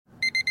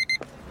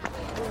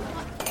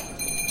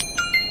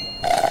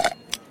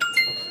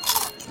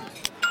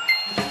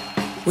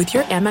With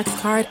your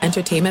Amex card,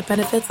 entertainment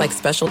benefits like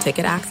special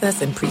ticket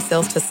access and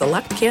pre-sales to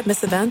select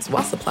can't-miss events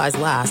while supplies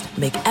last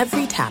make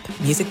every tap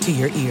music to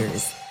your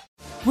ears.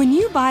 When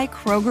you buy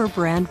Kroger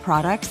brand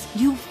products,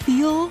 you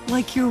feel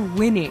like you're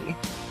winning.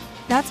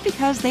 That's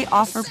because they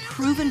offer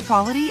proven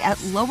quality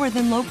at lower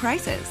than low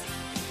prices.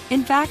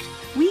 In fact,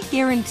 we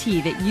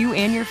guarantee that you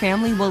and your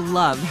family will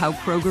love how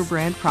Kroger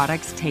brand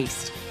products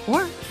taste,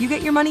 or you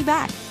get your money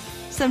back.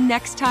 So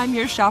next time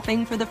you're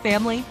shopping for the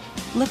family,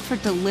 look for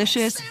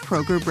delicious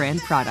Kroger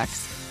brand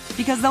products,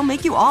 because they'll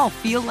make you all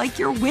feel like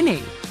you're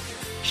winning.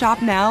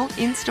 Shop now,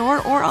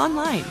 in-store, or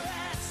online.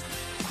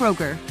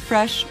 Kroger,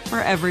 fresh for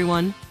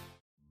everyone.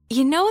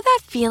 You know that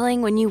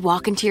feeling when you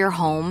walk into your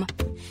home,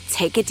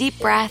 take a deep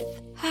breath,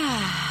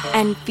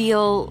 and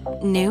feel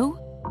new?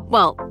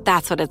 Well,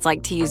 that's what it's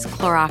like to use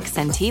Clorox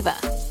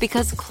Scentiva.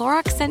 Because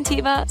Clorox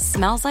Scentiva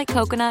smells like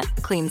coconut,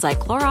 cleans like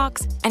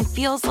Clorox, and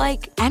feels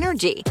like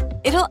energy.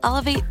 It'll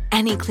elevate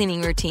any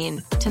cleaning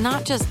routine to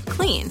not just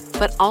clean,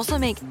 but also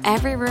make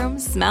every room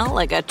smell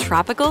like a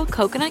tropical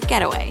coconut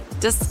getaway.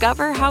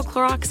 Discover how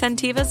Clorox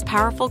Scentiva's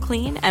powerful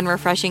clean and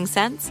refreshing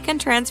scents can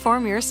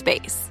transform your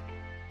space.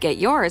 Get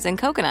yours in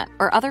coconut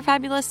or other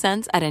fabulous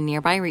scents at a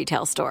nearby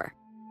retail store.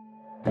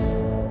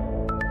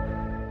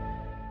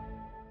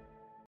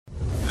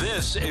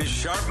 This is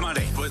Sharp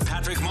Money with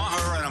Patrick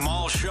Maher and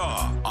Amal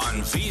Shaw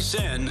on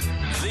VSiN,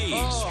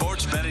 the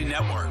Sports Betting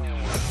Network.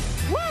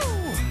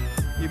 Woo!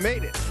 You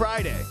made it.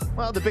 Friday.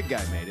 Well, the big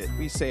guy made it.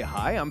 We say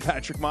hi. I'm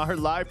Patrick Maher,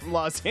 live from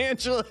Los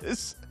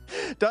Angeles.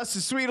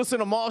 Dustin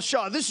Sweetelson, Amal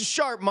Shaw. This is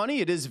Sharp Money.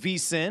 It is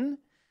VSiN,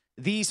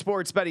 the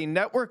Sports Betting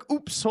Network.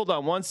 Oops, hold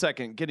on one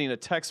second. Getting a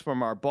text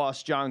from our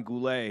boss, John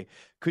Goulet.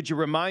 Could you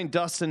remind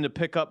Dustin to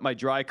pick up my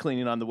dry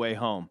cleaning on the way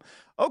home?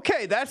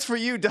 Okay, that's for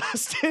you,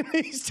 Dustin.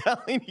 He's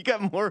telling you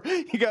got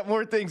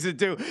more things to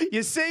do.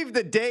 You saved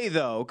the day,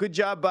 though. Good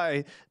job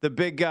by the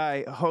big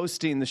guy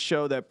hosting the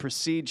show that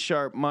precedes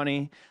Sharp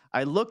Money.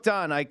 I looked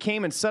on. I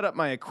came and set up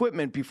my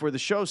equipment before the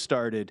show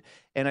started,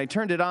 and I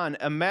turned it on.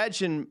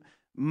 Imagine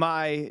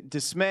my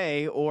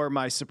dismay or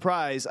my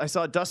surprise. I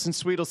saw Dustin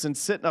Sweetelson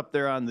sitting up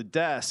there on the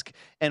desk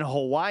in a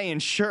Hawaiian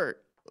shirt,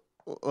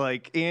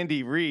 like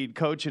Andy Reid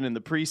coaching in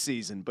the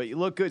preseason. But you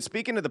look good.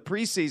 Speaking of the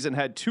preseason,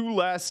 had 2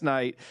 last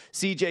night.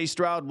 CJ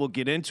Stroud, will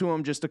get into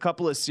him. Just a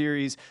couple of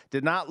series.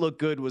 Did not look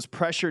good. Was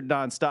pressured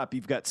nonstop.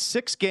 You've got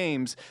 6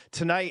 games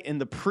tonight in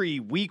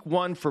the week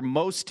 1 for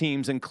most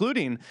teams,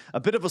 including a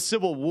bit of a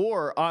civil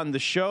war on the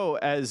show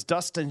as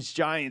Dustin's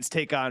Giants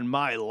take on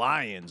my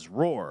Lions.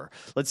 Roar.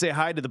 Let's say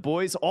hi to the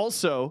boys.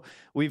 Also,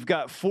 we've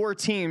got 4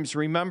 teams.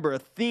 Remember, a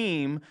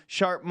theme,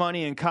 Sharp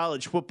Money in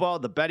college football.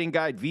 The betting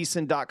guide,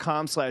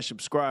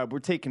 vsin.com/subscribe. We're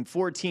taking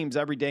 4 teams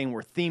every day, and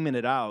we're theming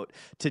it out.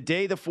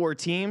 Today, the 4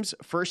 teams,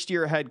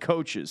 first-year head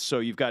coaches. So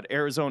you've got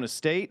Arizona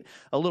State,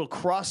 a little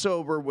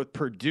crossover with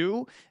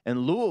Purdue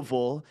and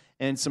Louisville,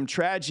 and some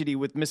tragedy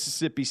with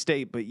Mississippi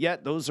State. But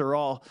yet, those are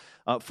all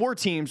 4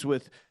 teams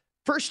with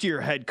first-year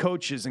head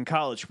coaches in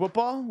college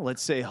football.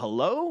 Let's say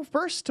hello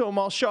first to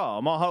Amal Shaw.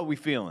 Amal, how are we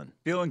feeling?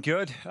 Feeling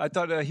good. I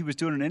thought he was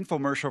doing an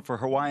infomercial for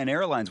Hawaiian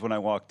Airlines when I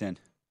walked in.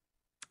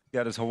 He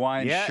got his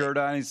Hawaiian shirt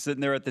on. He's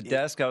sitting there at the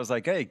desk. I was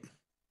like, hey.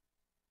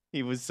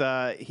 He was.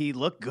 He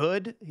looked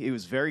good. He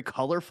was very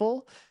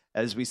colorful.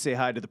 As we say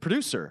hi to the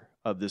producer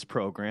of this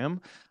program,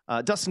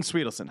 Dustin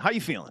Sweetelson. How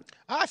you feeling?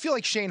 I feel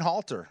like Shane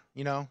Halter.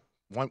 You know,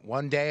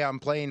 one day I'm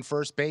playing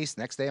first base,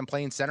 next day I'm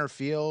playing center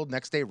field,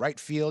 next day right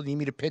field. You need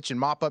me to pitch in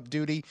mop-up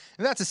duty,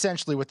 and that's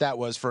essentially what that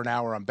was for an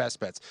hour on Best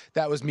Bets.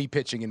 That was me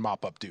pitching in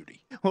mop-up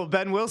duty. Well,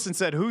 Ben Wilson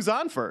said, "Who's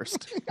on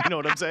first?" You know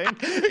what I'm saying?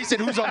 He said,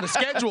 "Who's on the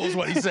schedule?" is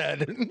what he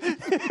said.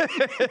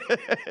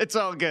 It's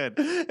all good.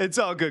 It's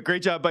all good.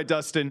 Great job by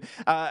Dustin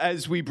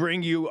as we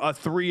bring you a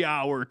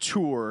 3-hour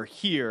tour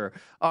here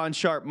on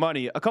Sharp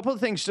Money. A couple of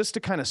things just to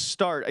kind of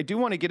start. I do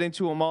want to get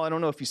into them all. I don't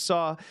know if you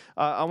saw.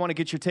 I want to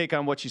get your take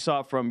on what you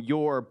saw from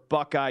your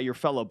Buckeye, your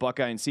fellow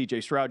Buckeye, and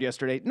CJ Stroud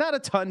yesterday. Not a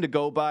ton to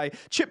go by.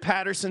 Chip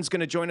Patterson's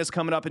going to join us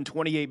coming up in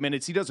 28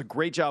 minutes. He does a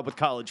great job with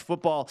college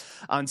football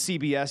on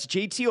CBS.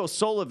 JT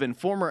O'Sullivan,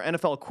 former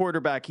NFL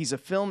quarterback. He's a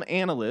film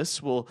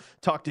analyst. We'll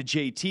talk to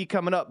JT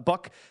coming up.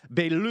 Buck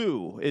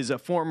Belue is a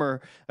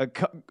former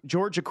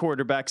Georgia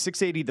quarterback.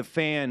 680 The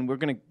Fan. We're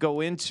going to go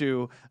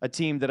into a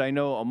team that I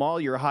know, Amal,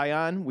 you're high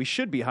on. We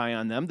should be high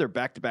on them. They're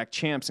back-to-back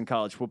champs in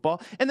college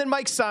football. And then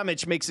Mike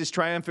Samich makes his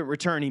triumphant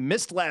return. He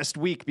missed last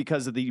week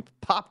because of the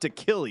popped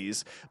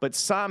Achilles, but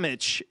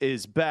Samich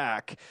is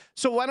back.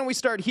 So why don't we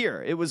start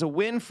here? It was a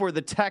win for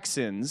the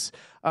Texans,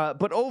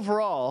 but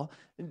overall,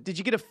 did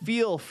you get a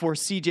feel for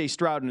C.J.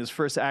 Stroud in his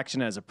first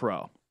action as a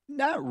pro?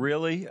 Not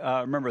really.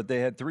 Remember, they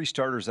had 3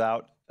 starters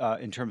out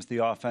in terms of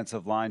the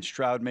offensive line.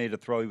 Stroud made a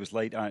throw. He was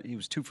late. He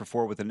was 2 for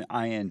 4 with an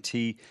INT.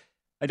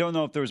 I don't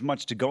know if there was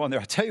much to go on there.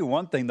 I'll tell you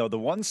one thing, though. The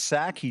one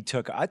sack he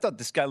took, I thought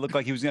this guy looked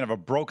like he was going to have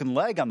a broken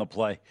leg on the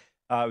play.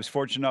 I was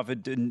fortunate enough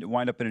it didn't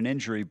wind up in an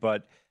injury,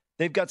 but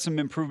they've got some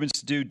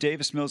improvements to do.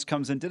 Davis Mills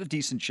comes in, did a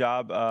decent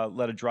job,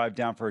 led a drive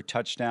down for a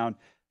touchdown.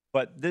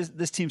 But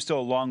this team's still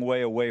a long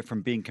way away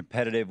from being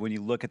competitive when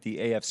you look at the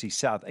AFC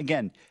South.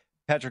 Again,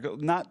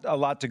 Patrick, not a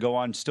lot to go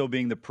on, still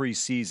being the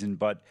preseason,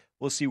 but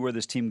we'll see where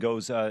this team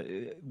goes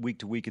week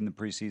to week in the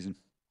preseason.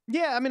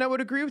 Yeah, I mean, I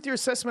would agree with your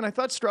assessment. I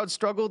thought Stroud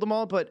struggled them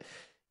all, but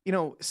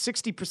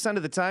 60%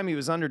 of the time he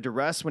was under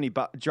duress when he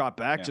dropped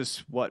back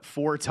just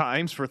 4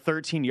 times for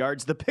 13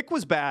 yards. The pick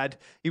was bad.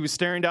 He was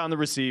staring down the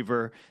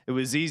receiver. It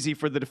was easy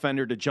for the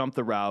defender to jump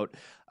the route.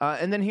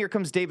 And then here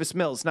comes Davis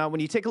Mills. Now,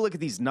 when you take a look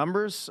at these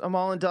numbers,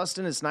 Amal and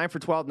Dustin, it's 9 for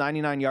 12,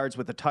 99 yards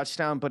with a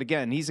touchdown. But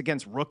again, he's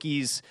against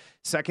rookies,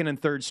 second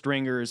and third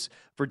stringers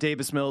for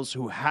Davis Mills,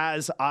 who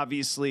has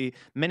obviously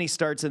many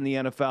starts in the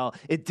NFL.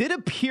 It did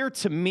appear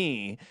to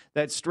me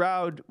that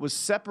Stroud was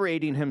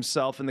separating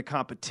himself in the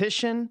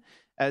competition,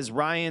 as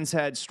Ryans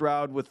had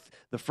Stroud with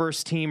the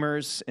first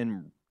teamers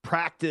in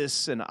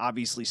practice and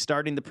obviously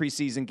starting the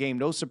preseason game.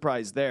 No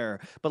surprise there.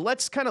 But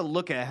let's kind of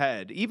look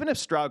ahead. Even if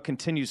Stroud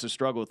continues to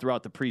struggle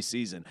throughout the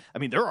preseason, I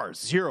mean, there are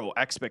zero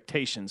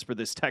expectations for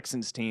this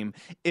Texans team.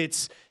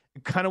 It's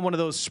kind of one of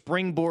those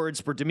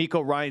springboards for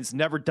DeMeco Ryans,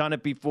 never done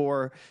it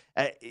before.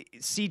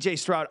 CJ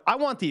Stroud, I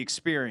want the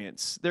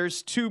experience.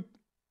 There's two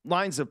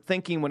lines of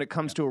thinking when it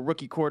comes to a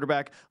rookie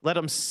quarterback. Let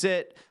him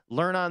sit,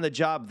 learn on the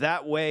job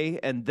that way,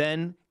 and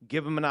then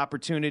give him an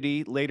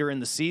opportunity later in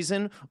the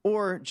season,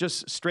 or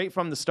just straight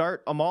from the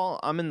start.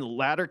 I'm in the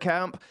latter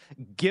camp.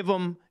 Give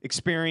him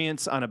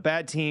experience on a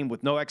bad team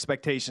with no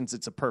expectations.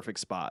 It's a perfect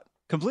spot.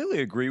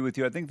 Completely agree with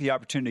you. I think the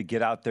opportunity to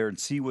get out there and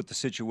see what the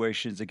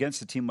situation is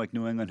against a team like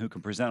New England, who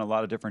can present a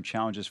lot of different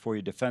challenges for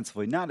you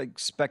defensively, not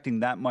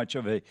expecting that much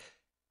of a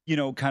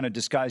kind of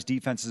disguised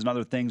defenses and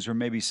other things, or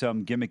maybe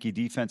some gimmicky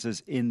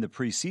defenses in the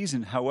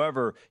preseason.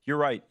 However, you're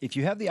right. If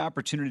you have the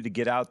opportunity to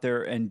get out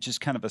there and just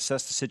kind of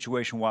assess the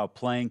situation while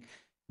playing,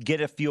 get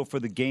a feel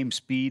for the game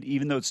speed,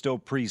 even though it's still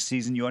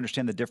preseason, you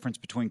understand the difference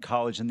between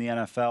college and the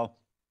NFL.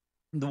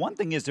 The one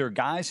thing is there are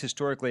guys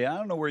historically, I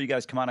don't know where you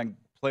guys come out on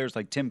players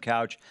like Tim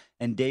Couch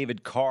and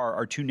David Carr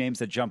are two names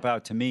that jump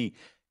out to me.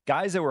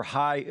 Guys that were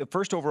high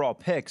first overall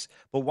picks,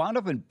 but wound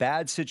up in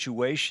bad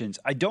situations.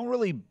 I don't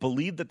really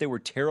believe that they were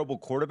terrible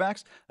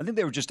quarterbacks. I think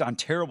they were just on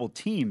terrible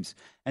teams.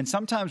 And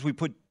sometimes we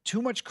put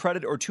too much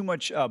credit or too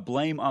much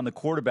blame on the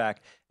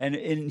quarterback. And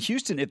in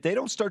Houston, if they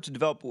don't start to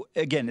develop,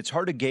 again, it's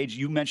hard to gauge.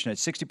 You mentioned it,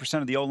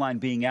 60% of the O-line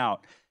being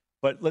out.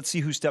 But let's see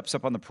who steps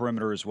up on the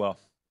perimeter as well.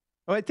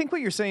 Well, I think what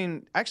you're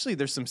saying, actually,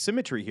 there's some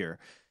symmetry here.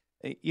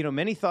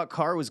 Many thought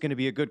Carr was going to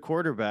be a good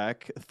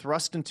quarterback,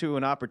 thrust into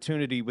an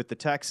opportunity with the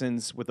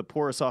Texans with a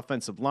porous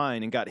offensive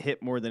line, and got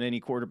hit more than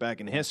any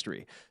quarterback in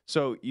history.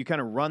 So you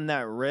kind of run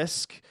that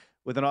risk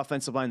with an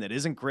offensive line that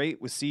isn't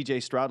great, with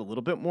C.J. Stroud a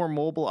little bit more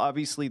mobile,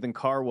 obviously, than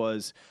Carr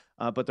was.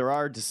 But there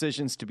are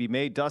decisions to be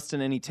made.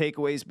 Dustin, any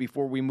takeaways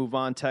before we move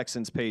on?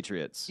 Texans,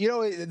 Patriots.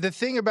 The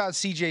thing about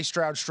C.J.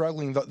 Stroud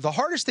struggling, the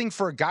hardest thing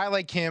for a guy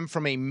like him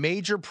from a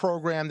major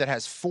program that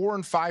has 4-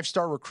 and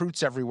 5-star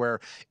recruits everywhere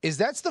is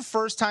that's the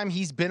first time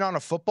he's been on a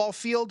football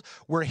field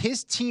where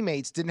his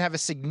teammates didn't have a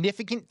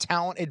significant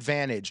talent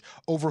advantage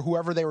over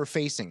whoever they were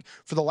facing.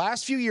 For the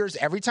last few years,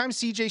 every time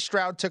C.J.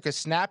 Stroud took a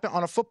snap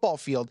on a football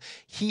field,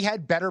 he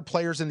had better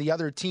players than the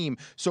other team.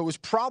 So it was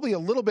probably a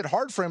little bit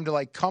hard for him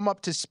to come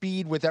up to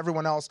speed with everyone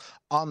else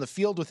on the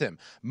field with him.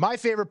 My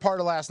favorite part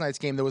of last night's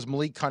game, there was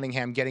Malik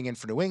Cunningham getting in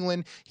for New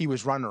England. He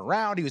was running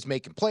around. He was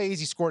making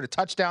plays. He scored a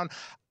touchdown.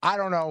 I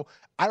don't know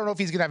if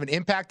he's going to have an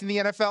impact in the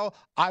NFL.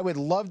 I would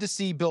love to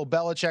see Bill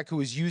Belichick,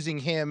 who is using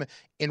him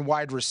in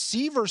wide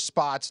receiver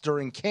spots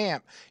during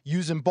camp,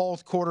 using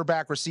both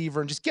quarterback,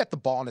 receiver, and just get the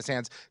ball in his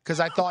hands, because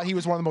I thought he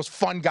was one of the most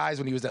fun guys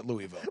when he was at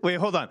Louisville. Wait,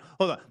 hold on.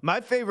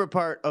 My favorite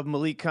part of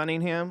Malik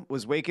Cunningham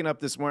was waking up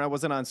this morning. I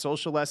wasn't on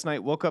social last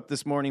night. Woke up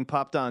this morning,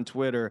 popped on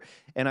Twitter,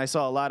 and I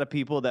saw a lot of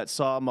people that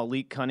saw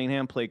Malik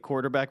Cunningham play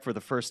quarterback for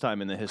the first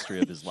time in the history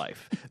of his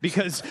life.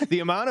 Because the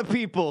amount of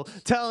people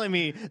telling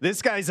me,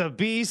 this guy's a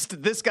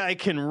beast, this guy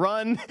can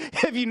run.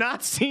 Have you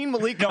not seen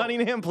Malik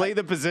Cunningham play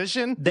the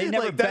position? They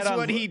never bet that's on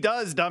what he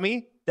does,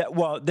 dummy.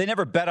 They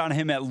never bet on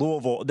him at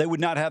Louisville. They would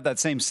not have that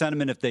same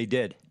sentiment if they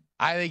did.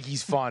 I think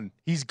he's fun.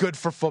 He's good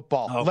for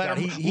football.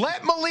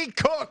 Let Malik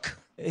cook.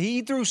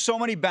 He threw so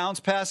many bounce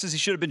passes. He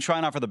should have been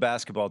trying out for the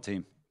basketball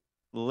team.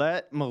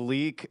 Let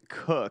Malik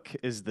cook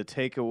is the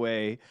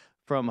takeaway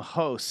from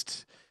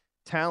host,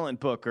 talent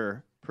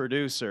booker,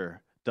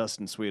 producer,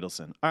 Dustin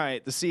Sweetelson. All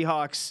right, the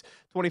Seahawks,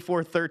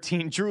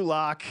 24-13, Drew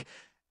Lock.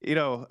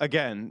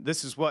 Again,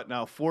 this is what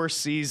now, 4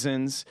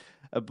 seasons,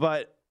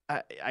 but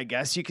I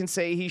guess you can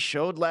say he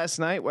showed last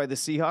night why the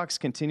Seahawks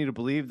continue to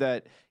believe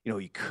that,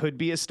 he could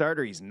be a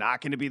starter. He's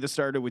not going to be the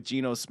starter with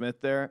Geno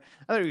Smith there.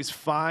 I thought he was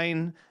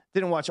fine.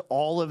 Didn't watch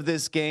all of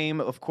this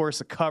game. Of course,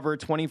 a cover,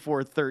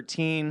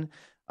 24-13.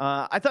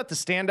 I thought the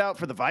standout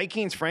for the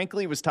Vikings,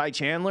 frankly, was Ty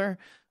Chandler,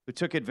 who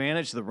took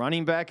advantage of the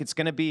running back. It's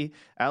going to be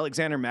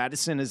Alexander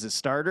Mattison as a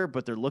starter,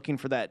 but they're looking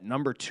for that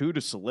number 2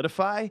 to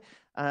solidify.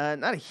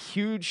 Not a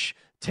huge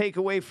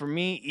takeaway for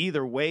me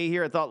either way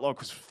here. I thought Locke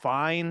was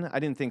fine. I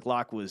didn't think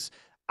Locke was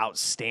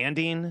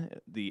outstanding.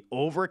 The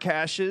over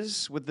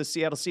cashes with the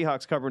Seattle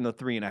Seahawks covering the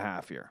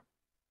 3.5 here.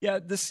 Yeah,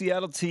 the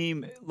Seattle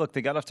team, look,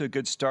 they got off to a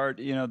good start.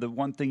 You know, the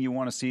one thing you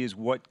want to see is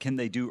what can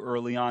they do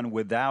early on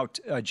without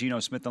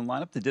Geno Smith in the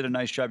lineup. They did a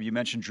nice job. You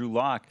mentioned Drew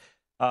Lock.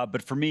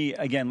 But for me,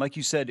 again, like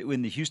you said,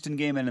 in the Houston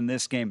game and in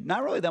this game,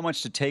 not really that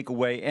much to take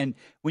away. And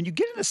when you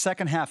get into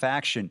second half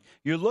action,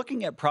 you're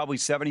looking at probably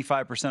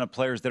 75% of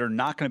players that are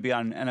not going to be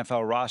on an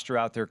NFL roster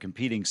out there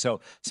competing.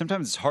 So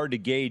sometimes it's hard to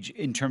gauge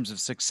in terms of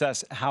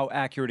success how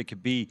accurate it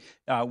could be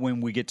when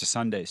we get to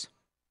Sundays.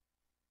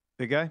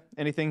 Big guy,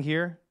 anything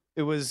here?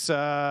 It was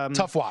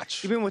tough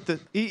watch. Even with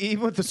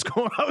the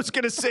score, I was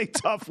going to say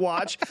tough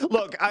watch.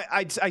 Look,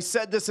 I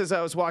said this as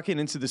I was walking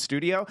into the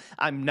studio.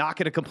 I'm not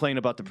going to complain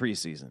about the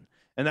preseason.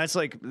 And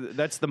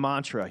that's the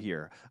mantra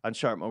here on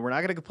Sharp. We're not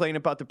going to complain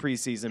about the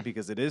preseason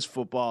because it is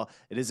football.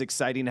 It is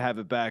exciting to have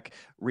it back.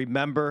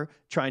 Remember,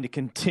 trying to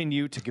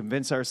continue to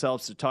convince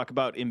ourselves to talk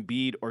about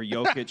Embiid or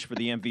Jokic for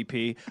the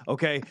MVP.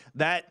 Okay,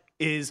 that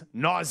is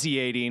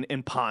nauseating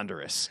and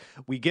ponderous.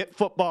 We get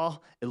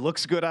football. It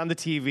looks good on the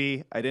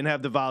TV. I didn't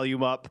have the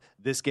volume up.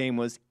 This game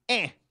was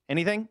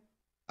Anything?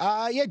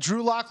 Yeah,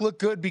 Drew Lock looked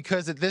good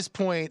because at this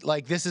point,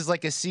 like, this is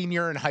like a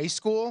senior in high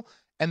school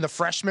and the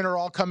freshmen are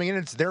all coming in.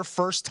 It's their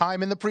first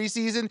time in the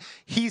preseason.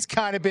 He's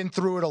kind of been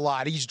through it a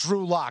lot. He's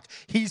Drew Lock.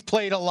 He's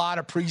played a lot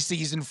of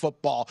preseason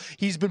football.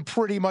 He's been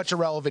pretty much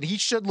irrelevant. He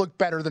should look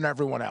better than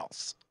everyone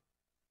else.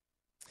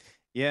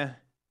 Yeah,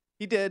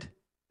 he did.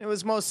 It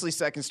was mostly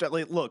second start.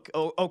 Look,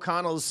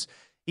 O'Connell's,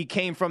 he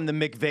came from the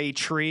McVay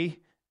tree.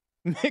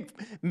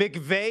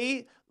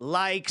 McVay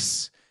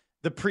likes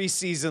the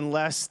preseason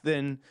less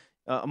than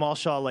Amal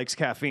Shaw likes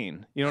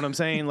caffeine. You know what I'm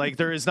saying? Like,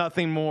 there is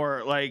nothing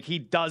more. Like, he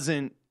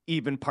doesn't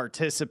even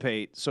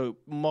participate. So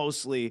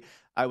mostly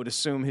I would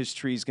assume his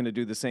tree is going to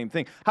do the same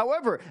thing.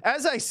 However,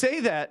 as I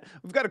say that,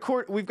 we've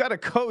got a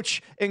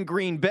coach in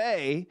Green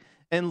Bay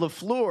and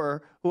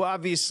LaFleur, who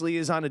obviously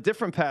is on a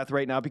different path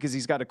right now because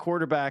he's got a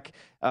quarterback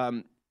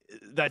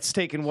that's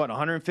taken,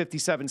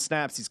 157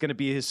 snaps. He's going to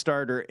be his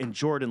starter in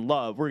Jordan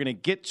Love. We're going to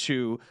get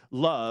to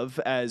Love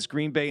as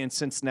Green Bay and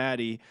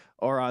Cincinnati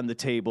are on the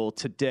table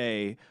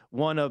today,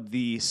 one of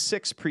the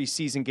 6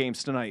 preseason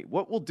games tonight.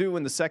 What we'll do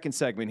in the second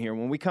segment here,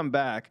 when we come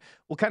back,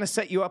 we'll kind of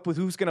set you up with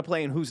who's going to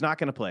play and who's not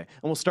going to play. And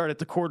we'll start at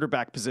the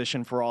quarterback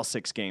position for all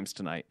 6 games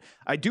tonight.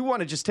 I do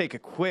want to just take a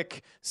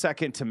quick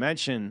second to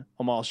mention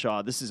Amal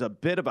Shaw. This is a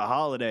bit of a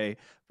holiday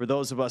for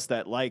those of us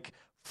that like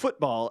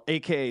football,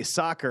 aka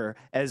soccer,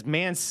 as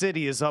Man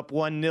City is up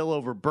 1-0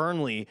 over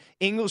Burnley.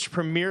 English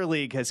Premier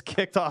League has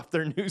kicked off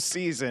their new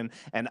season,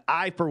 and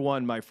I, for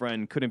one, my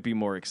friend, couldn't be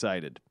more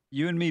excited.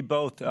 You and me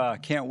both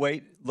can't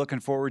wait. Looking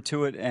forward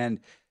to it, and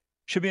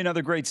should be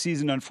another great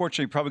season.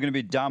 Unfortunately, probably going to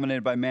be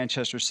dominated by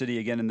Manchester City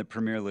again in the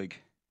Premier League.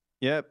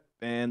 Yep,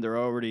 and they're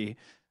already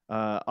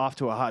off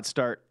to a hot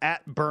start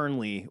at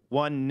Burnley,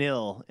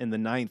 1-0 in the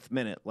 9th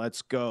minute.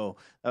 Let's go.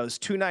 That was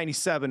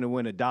 $2.97 to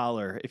win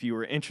 $1 if you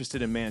were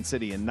interested in Man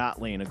City and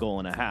not laying a goal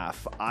and a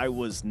half. I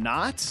was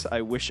not.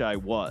 I wish I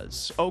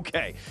was.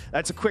 Okay,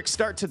 that's a quick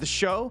start to the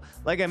show.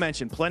 Like I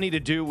mentioned, plenty to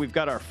do. We've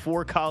got our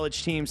 4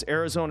 college teams,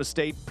 Arizona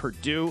State,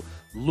 Purdue,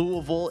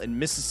 Louisville, and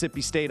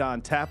Mississippi State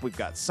on tap. We've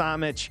got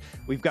Samich.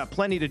 We've got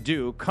plenty to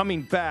do.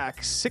 Coming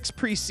back, 6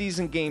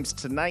 preseason games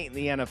tonight in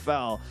the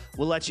NFL.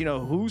 We'll let you know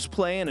who's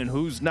playing and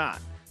who's not.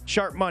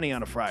 Sharp money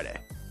on a Friday.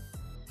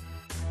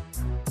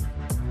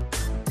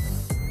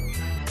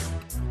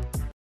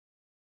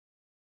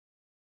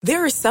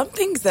 There are some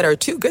things that are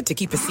too good to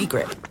keep a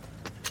secret.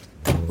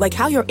 Like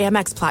how your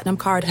Amex Platinum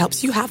card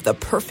helps you have the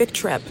perfect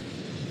trip.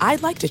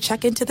 I'd like to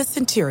check into the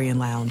Centurion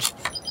Lounge.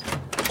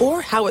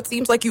 Or how it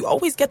seems like you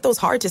always get those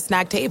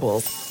hard-to-snag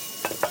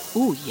tables.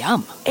 Ooh,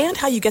 yum. And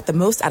how you get the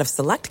most out of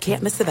select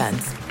can't-miss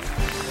events.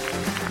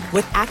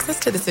 With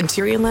access to the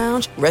Centurion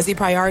Lounge, Resi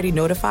Priority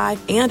Notify,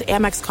 and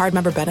Amex card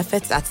member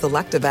benefits at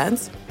select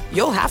events,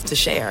 you'll have to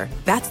share.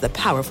 That's the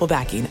powerful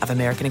backing of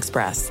American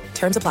Express.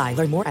 Terms apply.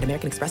 Learn more at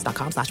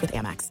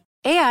americanexpress.com/withAmex.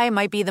 AI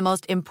might be the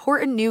most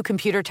important new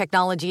computer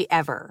technology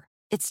ever.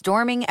 It's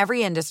storming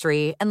every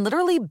industry, and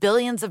literally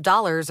billions of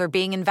dollars are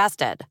being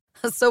invested.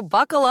 So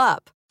buckle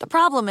up. The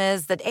problem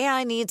is that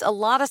AI needs a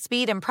lot of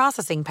speed and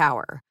processing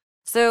power.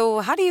 So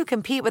how do you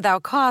compete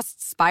without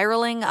costs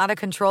spiraling out of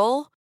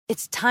control?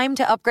 It's time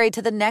to upgrade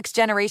to the next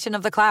generation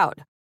of the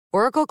cloud.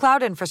 Oracle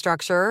Cloud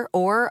Infrastructure,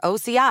 or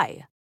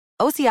OCI.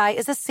 OCI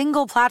is a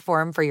single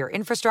platform for your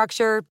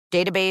infrastructure,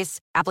 database,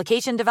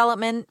 application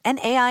development,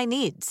 and AI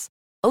needs.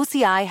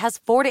 OCI has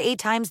 4 to 8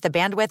 times the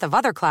bandwidth of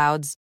other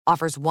clouds,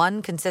 offers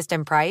one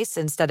consistent price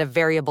instead of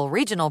variable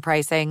regional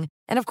pricing,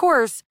 and of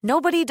course,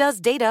 nobody does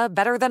data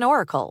better than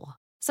Oracle.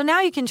 So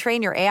now you can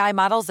train your AI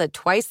models at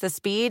twice the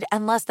speed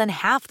and less than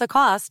half the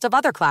cost of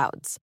other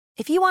clouds.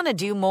 If you want to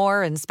do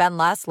more and spend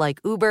less like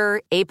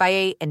Uber,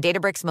 8x8, and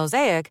Databricks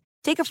Mosaic,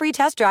 take a free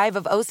test drive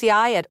of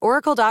OCI at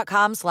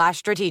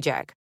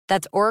oracle.com/strategic.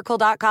 That's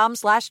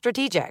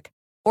oracle.com/strategic.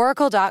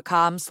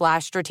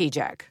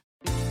 Oracle.com/strategic.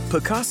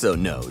 Pacaso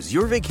knows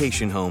your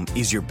vacation home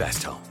is your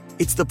best home.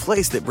 It's the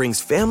place that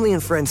brings family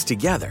and friends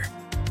together.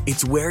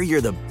 It's where you're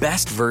the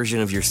best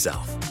version of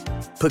yourself.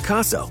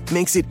 Pacaso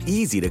makes it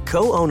easy to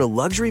co-own a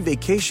luxury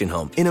vacation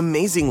home in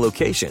amazing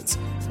locations,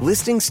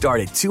 Listings start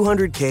at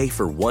 $200K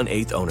for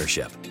 1/8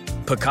 ownership.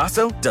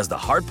 Pacaso does the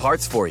hard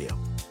parts for you.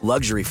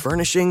 Luxury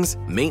furnishings,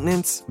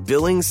 maintenance,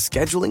 billings,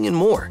 scheduling, and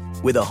more.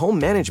 With a home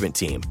management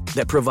team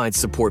that provides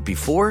support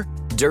before,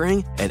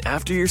 during, and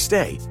after your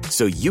stay,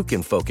 so you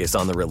can focus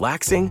on the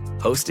relaxing,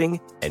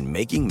 hosting, and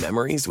making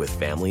memories with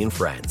family and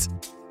friends.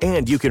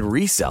 And you can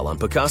resell on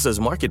Pacaso's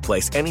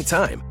marketplace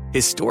anytime,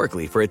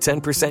 historically for a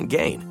 10%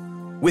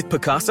 gain. With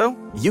Pacaso,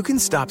 you can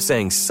stop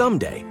saying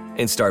someday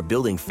and start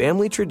building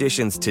family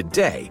traditions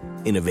today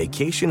in a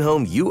vacation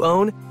home you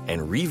own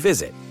and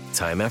revisit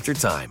time after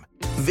time.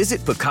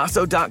 Visit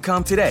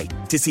Pacaso.com today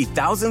to see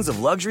thousands of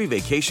luxury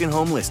vacation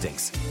home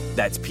listings.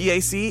 That's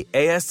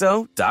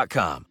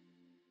PACASO.com.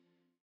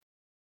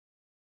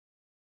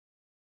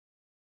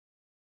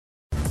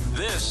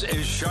 This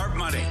is Sharp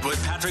Money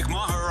with Patrick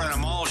Maher and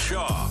Amal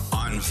Shaw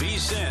on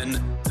VSiN,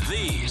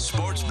 the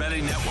Sports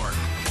Betting Network.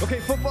 Okay,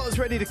 football is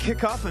ready to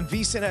kick off, and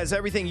VSiN has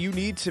everything you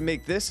need to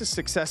make this a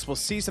successful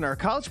season. Our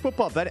college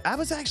football bet, I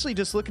was actually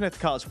just looking at the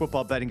college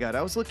football betting guide.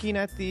 I was looking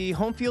at the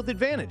home field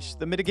advantage,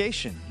 the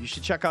mitigation. You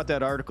should check out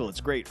that article. It's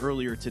great.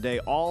 Earlier today,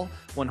 all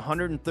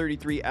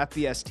 133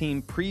 FBS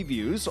team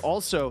previews.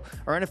 Also,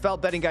 our NFL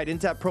betting guide,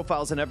 in-depth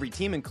profiles on every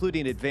team,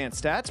 including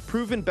advanced stats,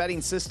 proven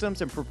betting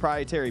systems, and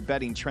proprietary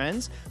betting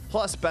trends,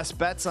 plus best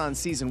bets on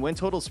season win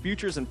totals,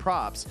 futures, and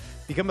props.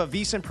 Become a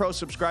VSiN Pro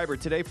subscriber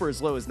today for as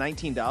low as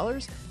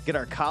 $19. Get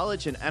our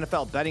college and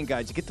NFL betting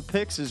guides. You get the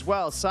picks as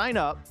well. Sign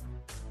up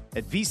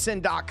at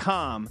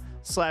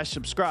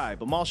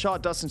vsin.com/subscribe. Amal Shaw,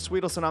 Dustin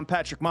Sweetelson, I'm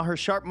Patrick Maher.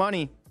 Sharp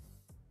Money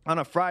on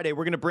a Friday.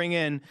 We're going to bring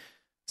in,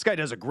 this guy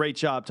does a great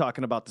job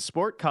talking about the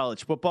sport,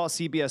 college football,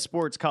 CBS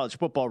Sports college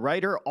football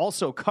writer,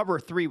 also Cover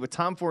 3 with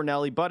Tom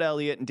Fornelli, Bud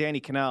Elliott, and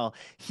Danny Kanell.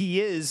 He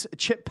is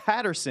Chip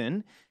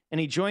Patterson, and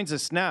he joins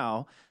us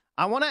now.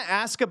 I want to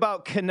ask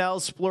about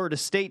Kanell's Florida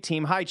State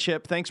team. Hi,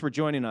 Chip. Thanks for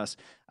joining us.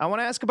 I want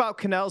to ask about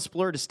Kanell's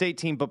Florida State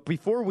team, but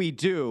before we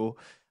do,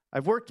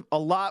 I've worked a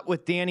lot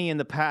with Danny in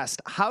the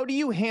past. How do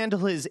you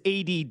handle his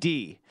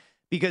ADD?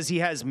 Because he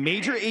has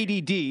major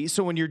ADD.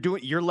 So when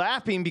you're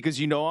laughing because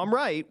you know I'm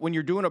right. When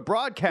you're doing a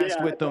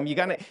broadcast with him, you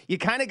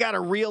kind of got to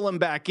reel him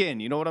back in.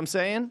 You know what I'm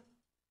saying?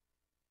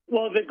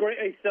 Well,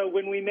 so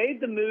when we made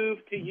the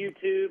move to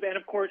YouTube, and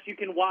of course you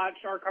can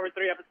watch our Cover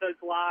 3 episodes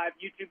live,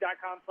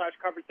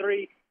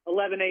 youtube.com/Cover3,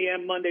 11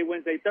 a.m. Monday,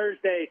 Wednesday,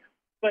 Thursday.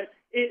 But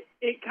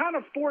it kind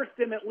of forced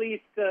him at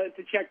least to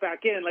check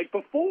back in. Like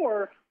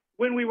before,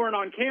 when we weren't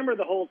on camera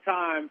the whole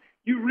time,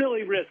 you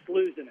really risked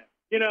losing it.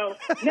 You know,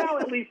 now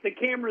at least the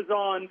camera's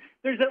on.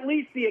 There's at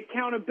least the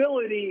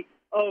accountability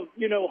of,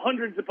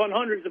 hundreds upon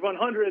hundreds upon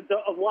hundreds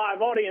of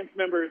live audience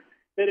members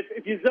that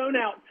if you zone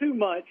out too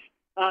much,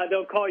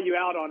 they'll call you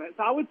out on it.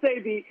 So I would say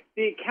the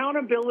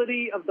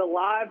accountability of the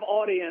live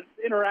audience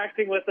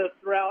interacting with us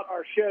throughout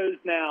our shows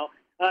now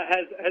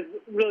has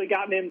really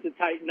gotten him to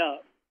tighten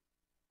up.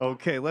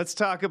 Okay, let's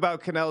talk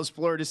about Kanell's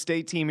Florida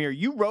State team here.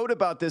 You wrote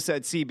about this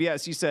at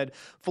CBS. You said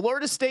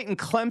Florida State and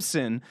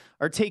Clemson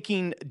are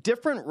taking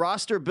different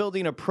roster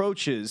building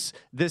approaches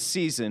this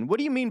season. What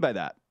do you mean by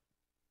that?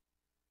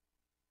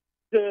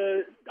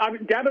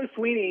 Dabo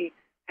Swinney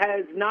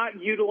has not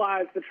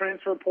utilized the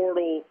transfer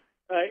portal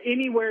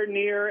anywhere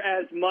near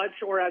as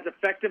much or as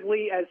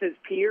effectively as his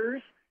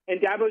peers.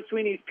 And Dabo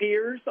Swinney's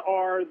peers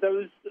are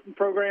those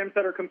programs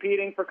that are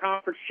competing for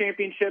conference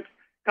championships,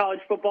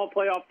 college football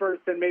playoff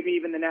berths, and maybe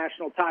even the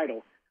national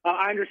title.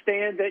 I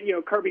understand that,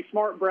 Kirby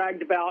Smart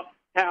bragged about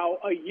how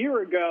a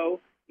year ago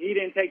he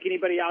didn't take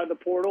anybody out of the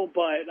portal,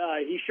 but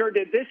he sure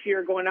did this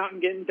year, going out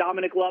and getting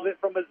Dominic Lovett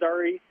from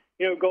Missouri,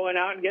 going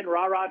out and getting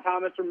Ra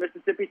Thomas from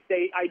Mississippi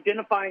State,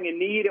 identifying a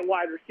need at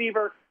wide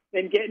receiver,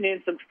 and getting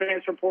in some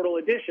transfer portal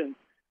additions.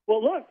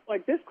 Well, look,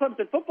 like this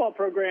Clemson football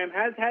program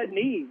has had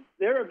needs.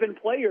 There have been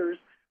players,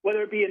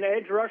 whether it be an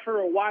edge rusher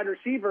or wide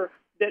receiver,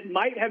 that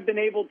might have been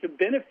able to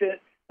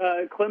benefit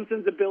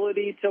Clemson's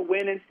ability to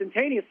win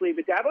instantaneously.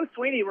 But Dabo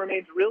Swinney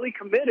remains really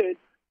committed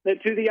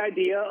to the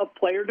idea of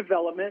player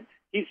development.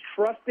 He's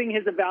trusting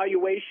his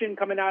evaluation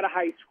coming out of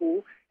high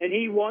school, and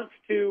he wants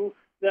to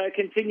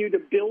continue to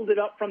build it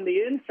up from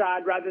the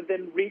inside rather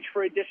than reach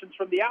for additions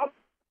from the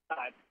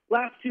outside.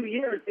 Last 2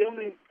 years, the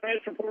only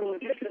transfer portal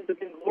additions have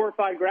been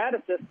glorified grad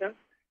assistants,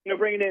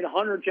 bringing in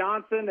Hunter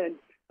Johnson and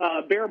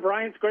Bear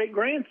Bryant's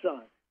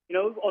great-grandson.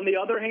 On the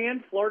other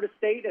hand, Florida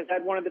State has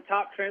had one of the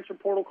top transfer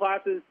portal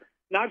classes,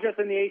 not just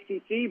in the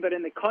ACC, but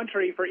in the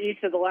country for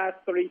each of the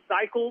last 3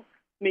 cycles.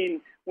 I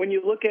mean, when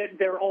you look at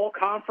their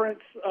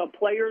all-conference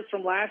players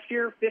from last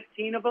year,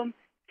 15 of them,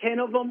 10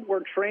 of them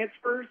were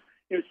transfers.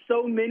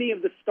 So many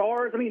of the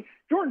stars. I mean,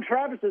 Jordan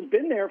Travis has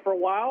been there for a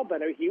while,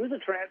 but he was a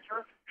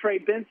transfer. Trey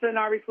Benson,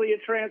 obviously a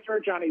transfer.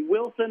 Johnny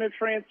Wilson, a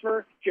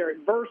transfer.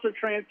 Jared Verse, a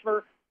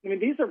transfer. I mean,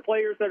 these are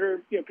players that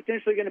are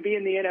potentially going to be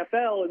in the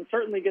NFL and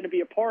certainly going to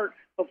be a part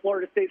of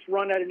Florida State's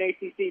run at an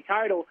ACC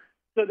title.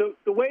 So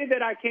the way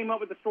that I came up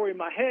with the story in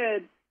my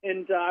head,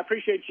 and I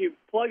appreciate you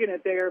plugging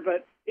it there,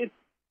 but it's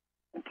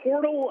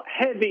portal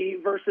heavy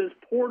versus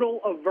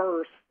portal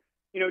averse.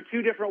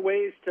 2 different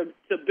ways to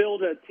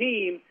build a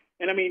team.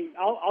 And I mean,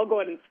 I'll go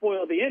ahead and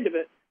spoil the end of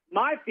it.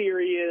 My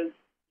theory is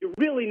you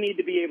really need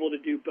to be able to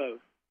do both.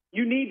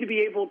 You need to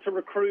be able to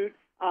recruit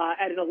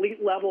at an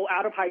elite level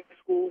out of high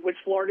school, which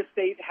Florida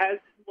State has.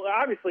 Well,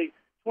 obviously,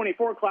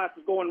 24 class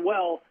is going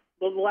well.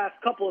 The last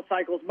couple of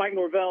cycles, Mike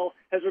Norvell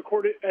has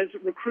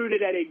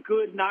recruited at a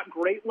good, not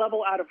great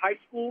level out of high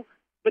school.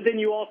 But then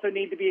you also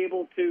need to be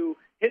able to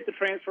hit the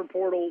transfer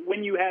portal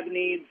when you have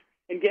needs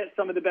and get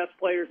some of the best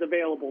players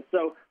available.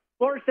 So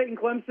Florida State and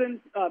Clemson,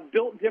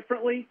 built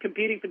differently,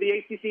 competing for the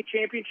ACC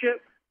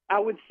championship. I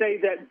would say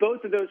that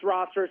both of those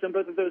rosters and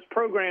both of those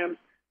programs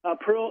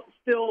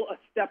still a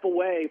step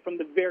away from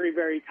the very,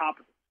 very top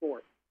of the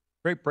sport.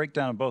 Great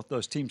breakdown of both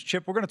those teams.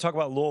 Chip, we're going to talk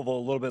about Louisville a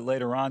little bit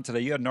later on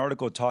today. You had an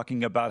article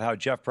talking about how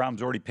Jeff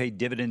Brohm's already paid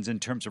dividends in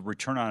terms of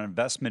return on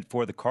investment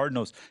for the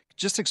Cardinals.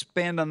 Just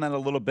expand on that a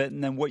little bit,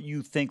 and then what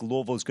you think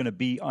Louisville is going to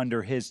be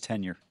under his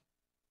tenure.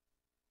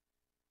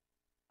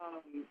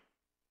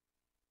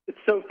 It's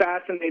so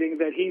fascinating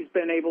that he's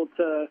been able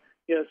to,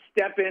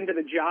 step into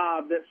the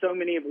job that so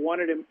many have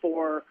wanted him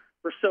for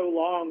so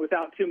long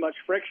without too much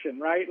friction,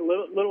 right? A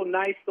little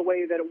nice the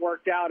way that it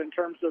worked out in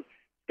terms of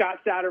Scott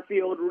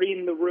Satterfield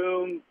reading the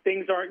room.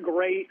 Things aren't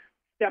great,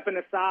 stepping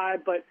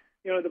aside. But,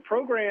 the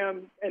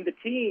program and the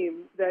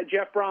team that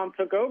Jeff Brohm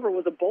took over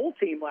was a bowl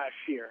team last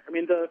year. I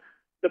mean, the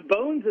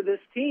bones of this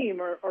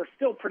team are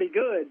still pretty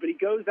good, but he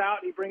goes out,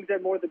 he brings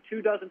in more than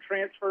 24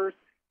 transfers.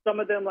 Some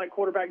of them, like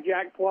quarterback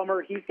Jack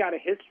Plummer, he's got a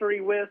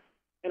history with.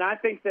 And I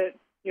think that,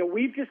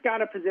 we've just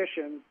got a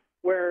position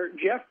where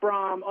Jeff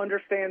Brohm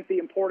understands the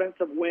importance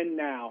of win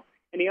now.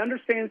 And he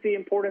understands the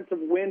importance of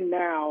win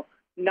now,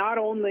 not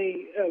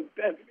only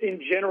in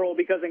general,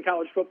 because in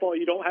college football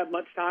you don't have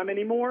much time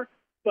anymore,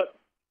 but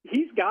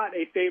he's got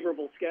a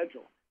favorable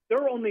schedule. There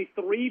are only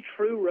 3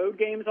 true road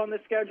games on the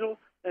schedule,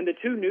 and the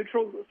 2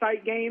 neutral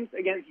site games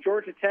against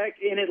Georgia Tech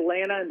in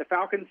Atlanta in the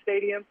Falcons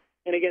Stadium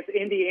and against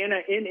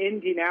Indiana in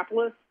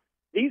Indianapolis.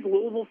 These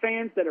Louisville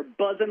fans that are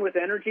buzzing with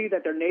energy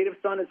that their native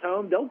son is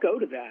home, they'll go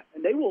to that,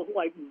 and they will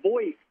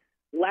voice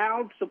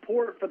loud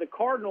support for the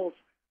Cardinals.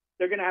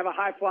 They're going to have a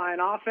high-flying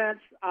offense.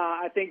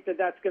 I think that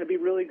that's going to be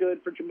really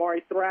good for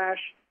Jamari Thrash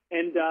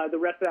and the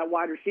rest of that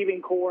wide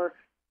receiving core.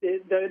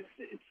 It's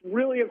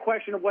really a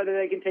question of whether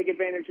they can take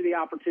advantage of the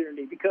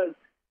opportunity because,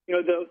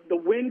 the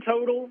win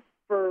total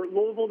for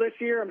Louisville this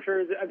year, I'm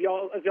sure as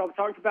y'all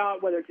talked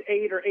about, whether it's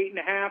 8 or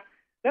 8.5,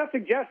 that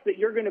suggests that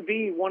you're going to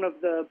be one of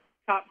the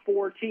top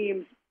 4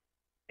 teams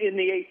in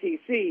the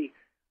ACC.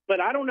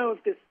 But I don't know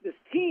if this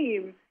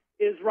team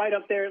is right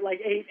up there at like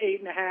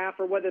 8, 8.5,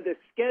 or whether the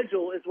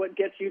schedule is what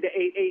gets you to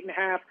 8,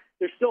 8.5.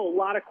 There's still a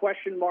lot of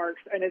question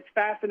marks, and it's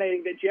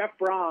fascinating that Jeff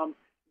Brohm,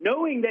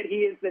 knowing that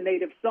he is the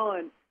native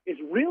son, is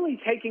really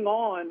taking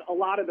on a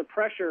lot of the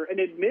pressure and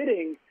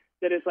admitting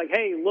that it's like,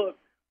 hey, look,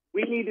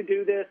 we need to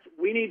do this.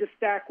 We need to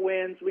stack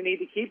wins. We need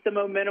to keep the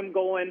momentum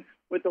going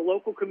with the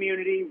local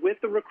community,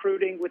 with the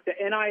recruiting, with the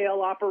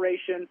NIL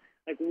operation.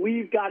 Like,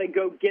 we've got to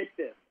go get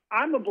this.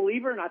 I'm a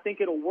believer, and I think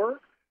it'll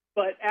work.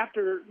 But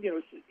after,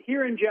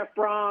 hearing Jeff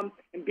Brohm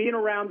and being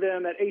around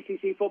them at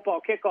ACC football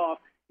kickoff,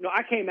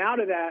 I came out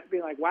of that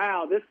being like,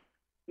 wow, this,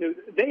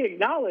 they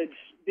acknowledge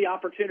the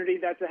opportunity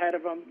that's ahead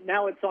of them.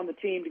 Now it's on the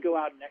team to go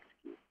out and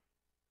execute.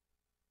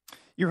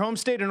 Your home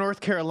state of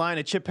North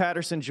Carolina, Chip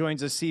Patterson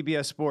joins us,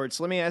 CBS Sports.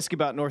 Let me ask you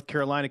about North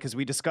Carolina because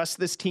we discussed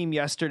this team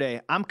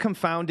yesterday. I'm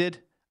confounded.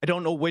 I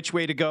don't know which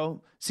way to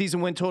go.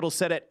 Season win total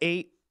set at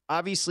 8.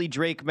 Obviously,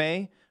 Drake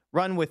May.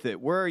 Run with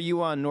it. Where are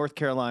you on North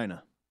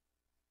Carolina?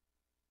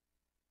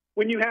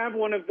 When you have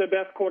one of the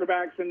best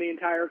quarterbacks in the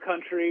entire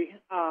country,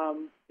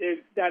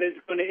 that is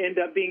going to end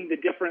up being the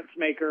difference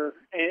maker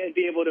and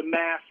be able to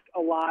mask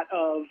a lot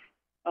of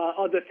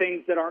other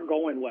things that aren't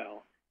going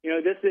well.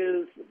 This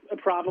is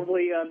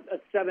probably a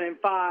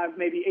 7-5,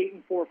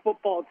 maybe 8-4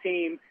 football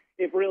team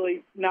if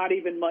really not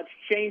even much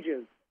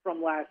changes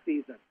from last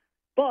season.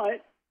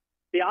 But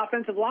the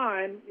offensive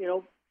line,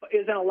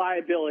 isn't a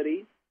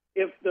liability.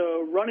 If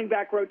the running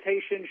back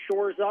rotation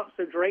shores up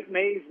so Drake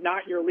May's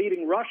not your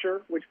leading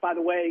rusher, which, by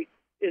the way,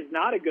 is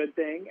not a good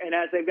thing, and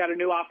as they've got a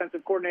new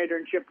offensive coordinator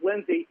in Chip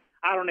Lindsey,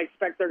 I don't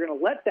expect they're going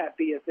to let that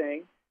be a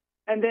thing.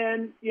 And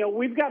then,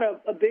 we've got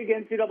a big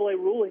NCAA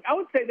ruling. I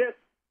would say this,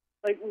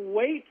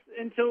 wait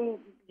until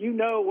you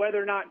know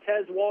whether or not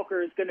Tez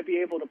Walker is going to be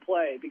able to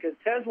play, because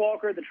Tez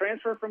Walker, the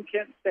transfer from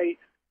Kent State,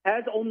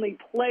 has only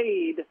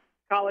played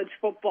college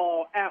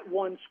football at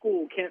one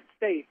school, Kent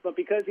State. But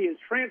because he has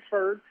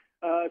transferred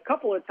a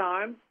couple of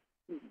times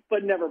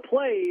but never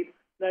played,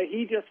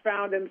 he just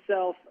found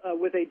himself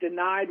with a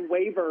denied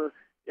waiver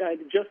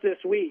just this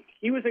week.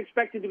 He was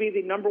expected to be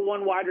the number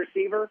 1 wide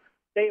receiver.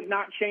 They have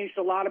not changed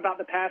a lot about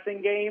the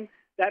passing game.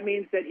 That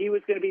means that he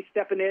was going to be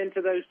stepping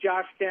into those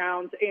Josh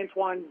Downs,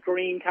 Antoine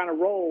Green kind of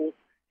roles,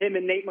 him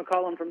and Nate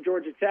McCollum from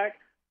Georgia Tech.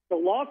 The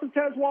loss of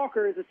Tez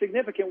Walker is a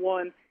significant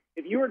one.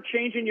 If you were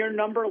changing your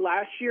number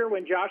last year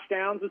when Josh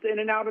Downs was in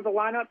and out of the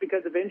lineup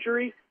because of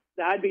injury,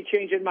 I'd be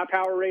changing my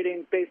power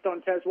rating based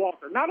on Tez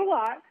Walker. Not a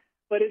lot,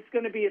 but it's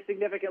going to be a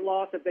significant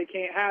loss if they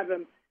can't have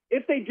him.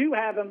 If they do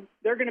have him,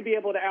 they're going to be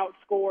able to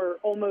outscore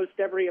almost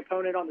every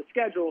opponent on the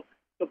schedule.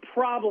 The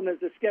problem is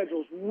the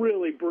schedule's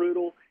really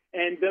brutal,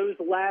 And those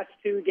last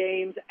two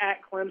games at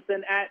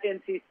Clemson, at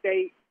NC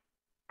State,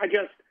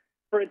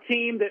 for a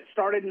team that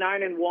started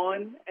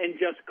 9-1 and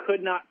just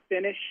could not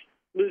finish,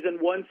 losing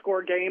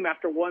one-score game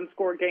after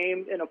one-score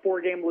game in a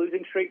 4-game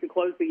losing streak to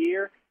close the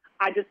year,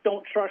 I just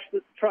don't trust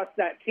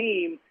that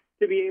team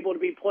to be able to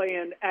be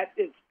playing at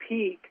its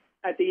peak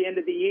at the end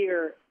of the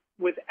year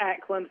with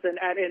at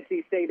Clemson, at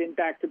NC State, in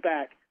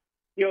back-to-back.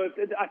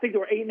 I think there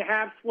were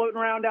 8.5 floating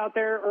around out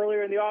there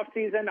earlier in the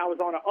offseason. I was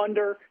on an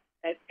under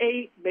at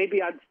 8.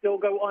 Maybe I'd still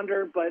go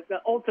under, but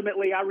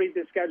ultimately I read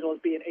the schedule as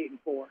being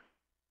 8-4.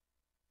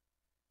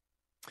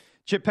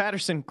 Chip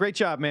Patterson, great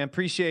job, man.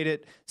 Appreciate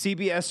it.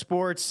 CBS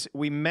Sports,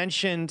 we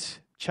mentioned,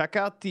 check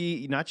out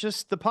not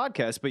just the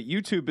podcast, but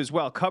YouTube as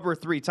well. Cover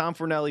 3, Tom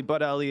Fornelli,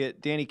 Bud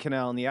Elliott, Danny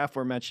Kanell, and the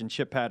aforementioned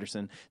Chip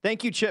Patterson.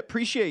 Thank you, Chip.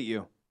 Appreciate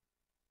you.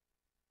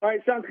 All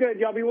right, sounds good.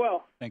 Y'all be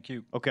well. Thank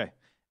you. Okay.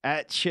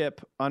 At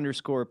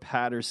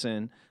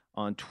Chip_Patterson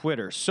on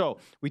Twitter. So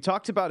we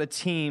talked about a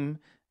team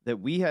that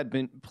we had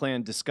been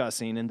planned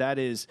discussing, and that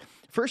is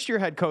first-year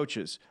head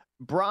coaches.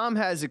 Brom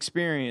has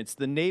experience.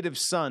 The native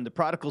son, the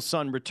prodigal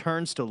son,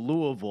 returns to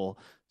Louisville.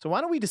 So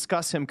why don't we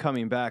discuss him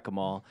coming back,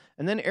 Amal?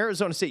 And then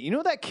Arizona State. You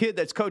know that kid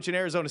that's coaching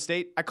Arizona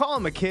State? I call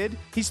him a kid.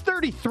 He's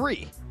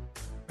 33.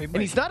 And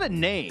he's not a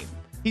name.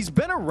 He's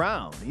been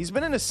around. He's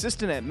been an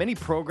assistant at many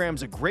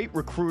programs, a great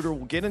recruiter.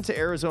 We'll get into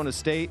Arizona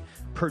State.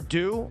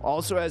 Purdue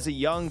also has a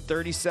young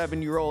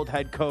 37-year-old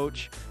head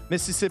coach.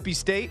 Mississippi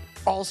State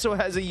also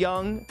has a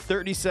young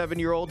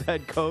 37-year-old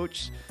head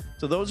coach.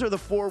 So those are the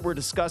 4 we're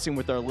discussing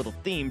with our little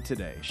theme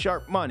today.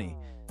 Sharp Money.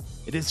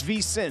 It is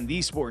VSiN,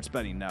 the Sports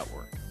Betting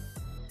Network.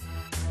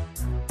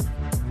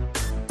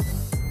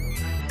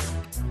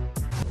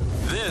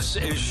 This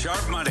is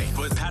Sharp Money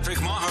with Patrick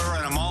Maher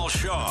and Amal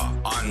Shaw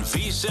on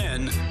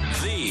VSiN,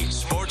 the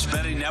Sports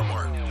Betting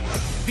Network.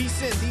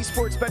 VSiN, the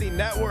Sports Betting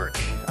Network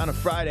on a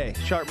Friday.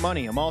 Sharp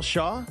Money. Amal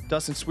Shaw,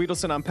 Dustin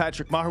Sweetelson. I'm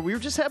Patrick Maher. We were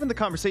just having the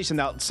conversation.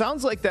 Now, it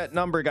sounds like that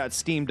number got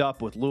steamed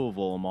up with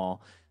Louisville,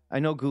 Amal. I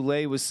know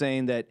Goulet was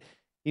saying that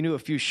he knew a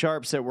few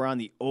sharps that were on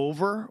the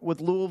over with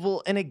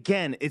Louisville. And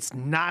again, it's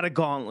not a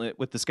gauntlet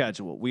with the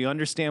schedule. We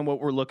understand what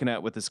we're looking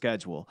at with the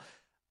schedule.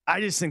 I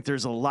just think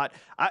there's a lot.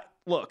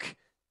 Look,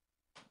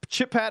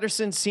 Chip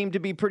Patterson seemed to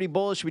be pretty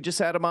bullish. We just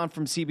had him on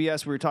from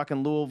CBS. We were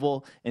talking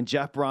Louisville and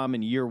Jeff Brom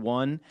in year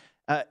 1.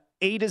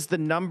 8 is the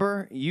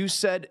number. You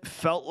said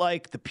felt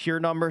like the pure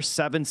number,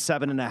 7,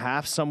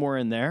 7.5, somewhere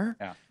in there.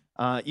 Yeah.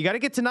 You got to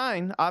get to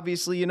 9.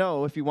 Obviously,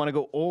 if you want to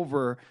go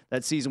over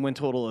that season win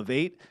total of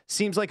 8,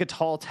 seems like a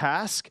tall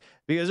task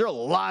because there's a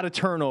lot of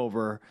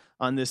turnover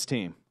on this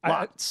team.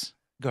 Lots.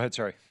 Go ahead.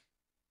 Sorry.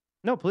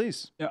 No,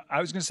 please. Yeah, I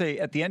was going to say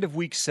at the end of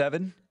week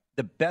 7,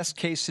 the best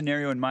case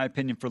scenario, in my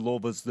opinion, for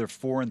Louisville is they're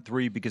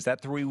 4-3 because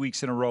that 3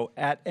 weeks in a row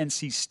at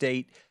NC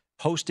State,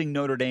 hosting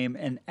Notre Dame,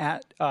 and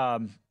at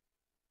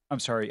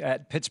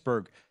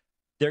Pittsburgh,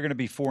 they're going to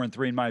be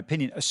 4-3 in my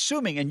opinion.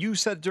 Assuming, and you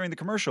said during the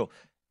commercial,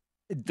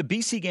 the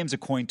BC game's a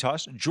coin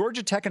toss.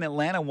 Georgia Tech and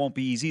Atlanta won't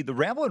be easy. The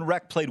Ramble and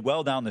Wreck played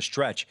well down the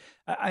stretch.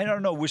 I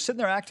don't know. We're sitting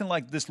there acting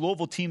like this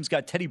Louisville team's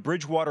got Teddy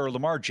Bridgewater or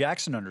Lamar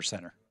Jackson under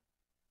center.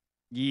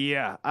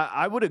 Yeah,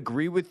 I would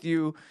agree with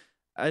you.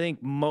 I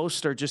think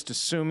most are just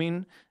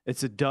assuming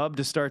it's a dub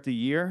to start the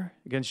year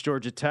against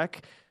Georgia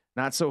Tech.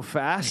 Not so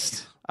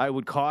fast, I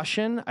would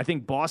caution. I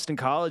think Boston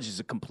College is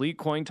a complete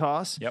coin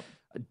toss. Yep.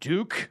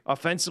 Duke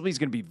offensively is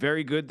going to be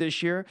very good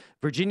this year.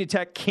 Virginia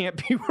Tech can't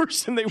be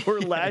worse than they were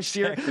last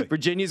year.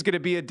 Virginia's going to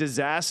be a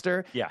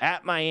disaster. Yeah.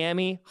 At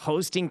Miami,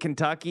 hosting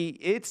Kentucky.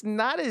 It's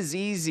not as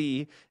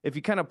easy if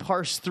you kind of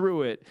parse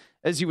through it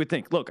as you would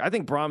think. Look, I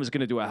think Brom is going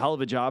to do a hell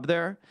of a job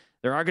there.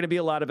 There are going to be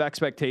a lot of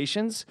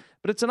expectations,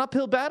 but it's an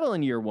uphill battle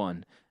in year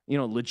 1.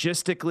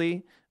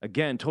 Logistically,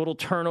 again, total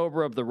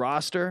turnover of the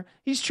roster.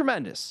 He's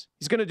tremendous.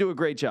 He's going to do a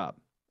great job.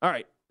 All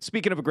right.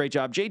 Speaking of a great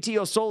job, JT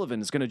O'Sullivan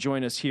is going to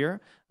join us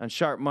here on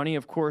Sharp Money.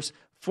 Of course,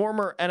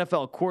 former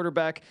NFL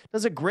quarterback,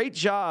 does a great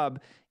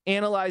job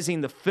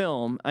analyzing the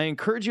film. I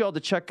encourage you all to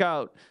check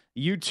out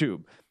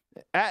YouTube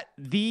at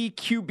the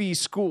QB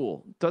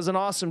School. Does an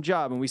awesome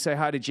job, and we say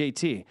hi to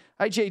JT.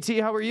 Hi,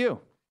 JT. How are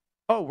you?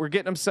 Oh, we're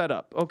getting him set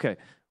up. Okay.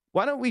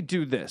 Why don't we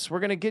do this?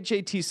 We're going to get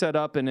JT set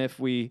up, and if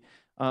we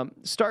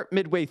start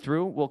midway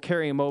through, we'll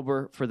carry him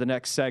over for the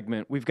next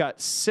segment. We've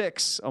got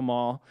 6,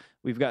 Amal.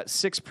 We've got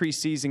 6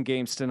 preseason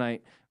games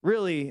tonight.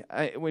 Really,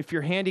 if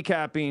you're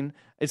handicapping,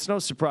 it's no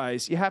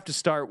surprise. You have to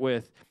start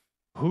with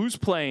who's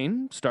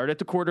playing, start at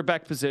the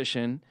quarterback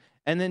position,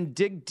 and then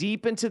dig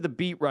deep into the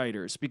beat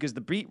writers because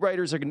the beat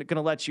writers are going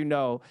to let you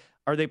know,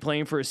 are they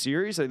playing for a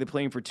series? Are they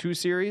playing for 2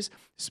 series?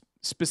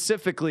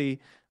 Specifically,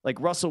 like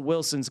Russell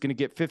Wilson's going to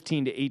get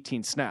 15 to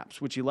 18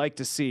 snaps, which you like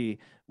to see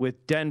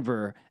with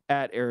Denver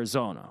at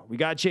Arizona. We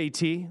got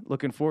JT.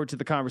 Looking forward to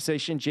the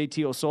conversation.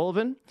 JT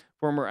O'Sullivan,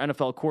 former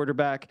NFL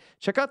quarterback.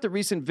 Check out the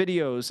recent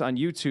videos on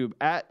YouTube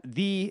at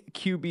the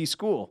QB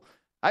School.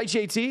 Hi,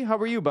 JT. How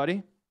are you,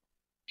 buddy?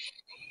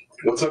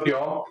 What's up,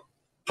 y'all?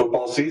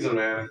 Football season,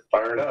 man.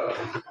 Fire it up.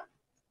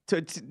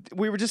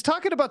 We were just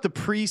talking about the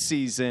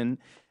preseason.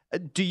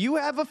 Do you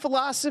have a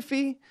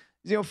philosophy?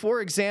 For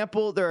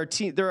example, there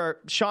are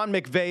Sean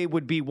McVay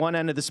would be one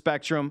end of the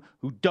spectrum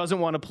who doesn't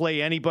want to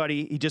play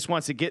anybody. He just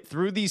wants to get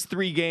through these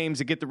 3 games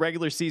and get the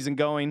regular season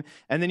going.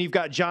 And then you've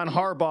got John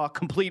Harbaugh,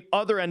 complete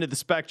other end of the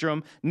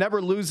spectrum, never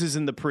loses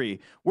in the pre.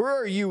 Where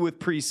are you with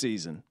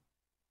preseason?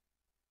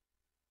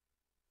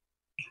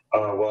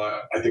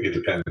 Well, I think it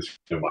depends.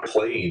 My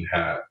playing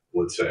hat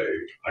would say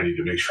I need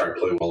to make sure I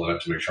play well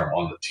enough to make sure I'm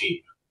on the team,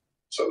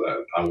 so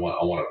that I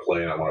want to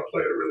play, and I want to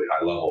play at a really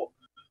high level.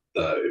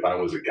 If I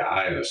was a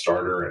guy and a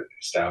starter and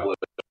established,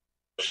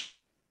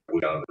 we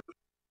got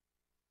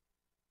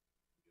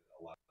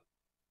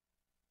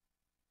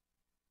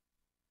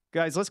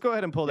Guys, let's go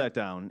ahead and pull that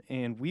down,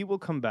 and we will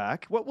come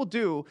back. What we'll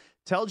do,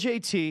 tell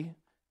JT,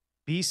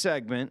 B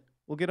segment,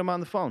 we'll get him on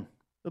the phone.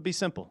 It'll be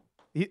simple.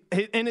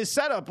 And his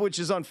setup, which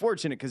is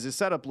unfortunate because his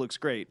setup looks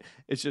great.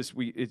 It's just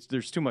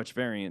there's too much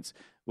variance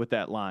with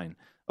that line.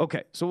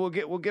 Okay, so we'll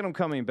get him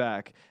coming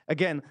back.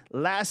 Again,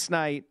 last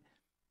night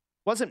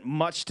wasn't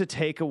much to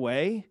take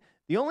away.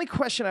 The only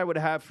question I would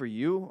have for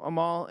you,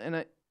 Amal,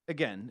 and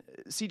again,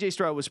 CJ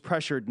Stroud was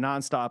pressured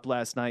nonstop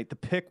last night. The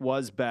pick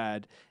was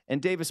bad,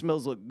 and Davis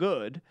Mills looked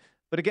good.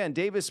 But again,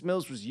 Davis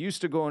Mills was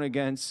used to going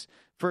against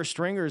first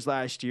stringers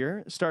last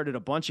year, started a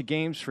bunch of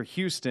games for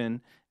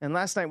Houston, and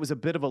last night was a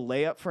bit of a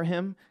layup for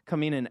him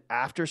coming in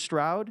after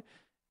Stroud,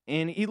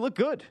 and he looked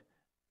good.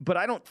 But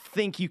I don't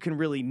think you can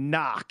really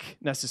knock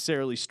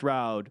necessarily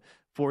Stroud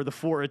for the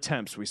 4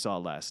 attempts we saw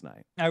last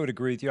night. I would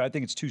agree with you. I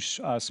think it's too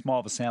small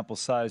of a sample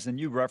size, and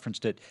you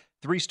referenced it.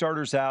 3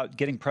 starters out,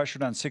 getting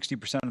pressured on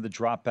 60% of the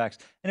dropbacks.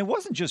 And it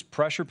wasn't just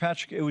pressure,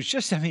 Patrick. It was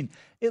just,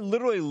 it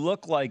literally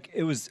looked like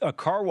it was a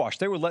car wash.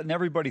 They were letting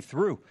everybody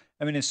through.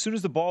 As soon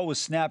as the ball was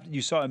snapped,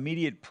 you saw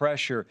immediate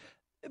pressure.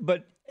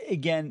 But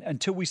again,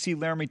 until we see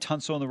Laramie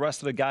Tunsil and the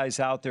rest of the guys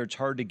out there, it's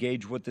hard to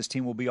gauge what this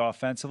team will be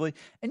offensively.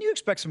 And you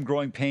expect some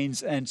growing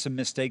pains and some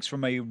mistakes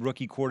from a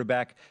rookie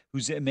quarterback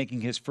who's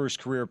making his first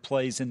career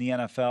plays in the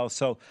NFL.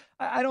 So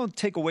I don't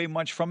take away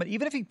much from it.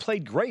 Even if he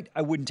played great,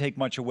 I wouldn't take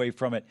much away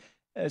from it.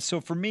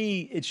 So for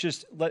me, it's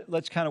just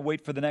let's kind of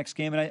wait for the next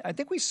game. And I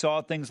think we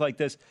saw things like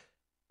this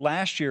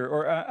last year,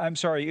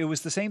 it was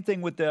the same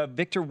thing with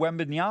Victor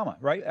Wembanyama,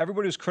 right?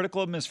 Everybody was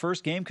critical of him his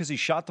first game because he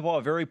shot the ball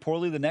very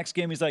poorly. The next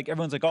game,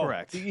 everyone's like, oh,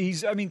 correct.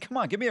 Come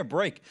on, give me a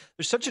break.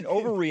 There's such an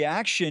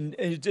overreaction.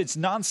 It's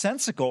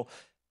nonsensical.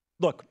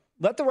 Look,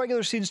 let the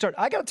regular season start.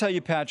 I got to tell you,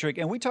 Patrick,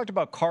 and we talked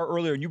about Carr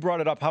earlier, and you brought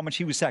it up how much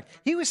he was sacked.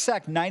 He was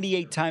sacked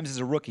 98 times as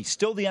a rookie,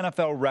 still the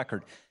NFL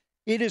record.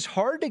 It is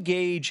hard to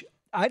gauge.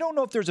 I don't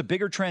know if there's a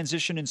bigger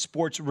transition in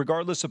sports,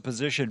 regardless of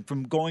position,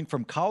 from going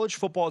from college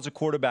football as a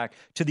quarterback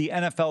to the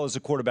NFL as a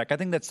quarterback. I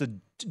think that's the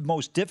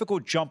most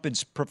difficult jump in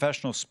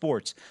professional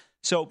sports.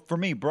 So for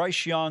me,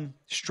 Bryce Young,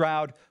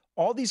 Stroud,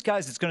 all these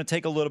guys, it's going to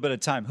take a little bit of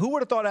time. Who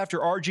would have thought after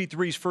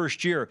RG3's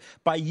first year,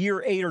 by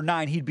year 8 or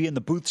 9, he'd be in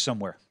the booth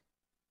somewhere?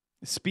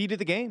 Speed of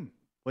the game.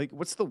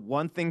 What's the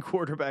one thing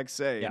quarterbacks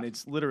say? Yeah. And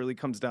it literally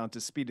comes down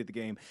to speed of the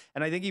game.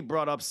 And I think he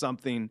brought up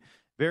something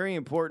very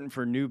important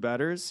for new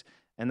bettors,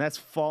 and that's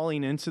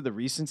falling into the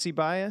recency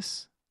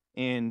bias.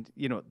 And,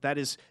 that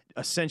is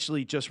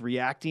essentially just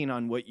reacting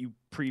on what you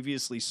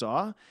previously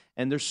saw.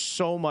 And there's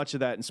so much of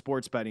that in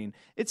sports betting.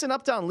 It's an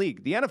up-down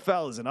league. The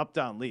NFL is an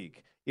up-down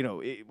league.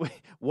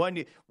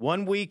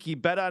 One week you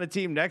bet on a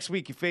team, next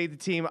week you fade the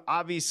team.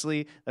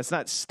 Obviously, that's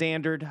not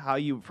standard how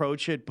you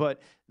approach it,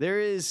 but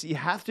you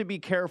have to be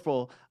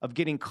careful of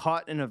getting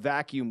caught in a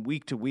vacuum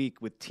week to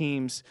week with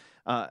teams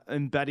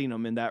and betting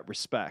them in that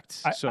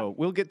respect.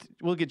 We'll get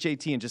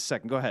JT in just a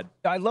second. Go ahead.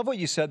 I love what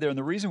you said there, and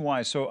the reason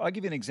why. So I'll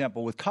give you an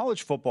example. With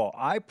college football,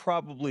 I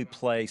probably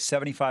play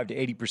 75 to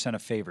 80%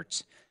 of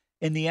favorites.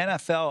 In the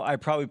NFL, I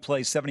probably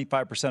play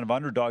 75% of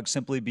underdogs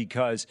simply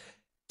because,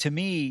 to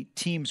me,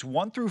 teams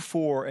 1 through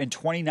 4 and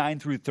 29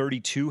 through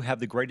 32 have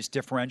the greatest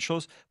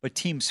differentials, but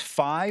teams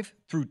 5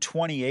 through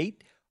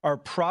 28 are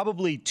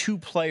probably 2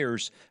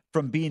 players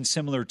from being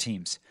similar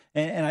teams.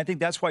 And I think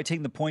that's why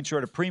taking the points are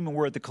at a premium,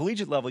 where at the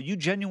collegiate level, you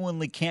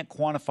genuinely can't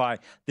quantify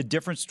the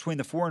difference between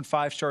the 4 and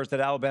 5 stars that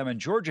Alabama and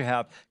Georgia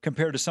have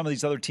compared to some of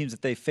these other teams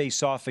that they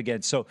face off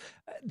against. So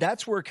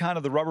that's where kind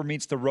of the rubber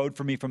meets the road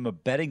for me from a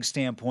betting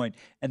standpoint,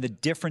 and the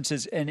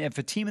differences. And if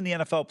a team in the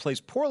NFL plays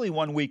poorly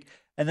one week,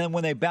 and then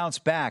when they bounce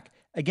back,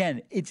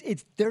 again,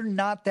 they're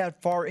not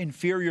that far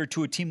inferior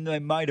to a team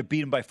that might have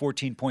beaten by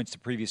 14 points the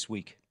previous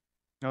week.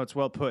 No, it's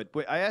well put.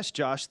 I asked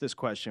Josh this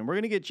question. We're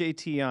going to get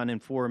JT on in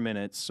 4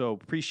 minutes, so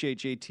appreciate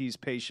JT's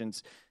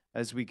patience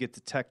as we get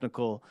the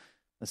technical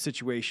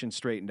situation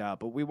straightened out.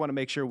 But we want to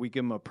make sure we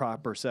give him a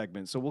proper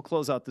segment. So we'll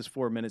close out this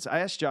 4 minutes. I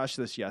asked Josh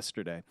this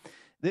yesterday.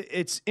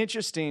 It's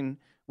interesting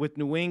with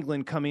New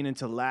England coming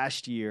into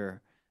last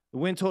year, the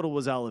win total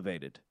was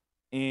elevated.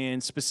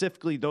 And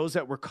specifically those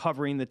that were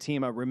covering the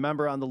team. I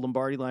remember on the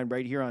Lombardi line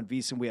right here on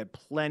VSiN, we had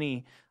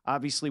plenty,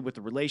 obviously with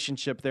the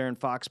relationship there in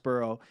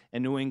Foxborough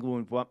and New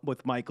England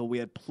with Michael, we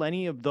had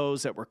plenty of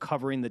those that were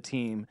covering the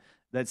team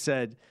that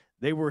said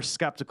they were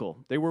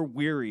skeptical. They were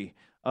weary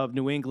of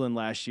New England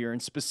last year.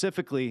 And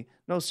specifically,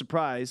 no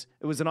surprise,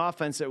 it was an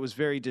offense that was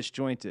very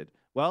disjointed.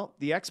 Well,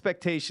 the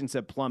expectations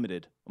have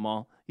plummeted,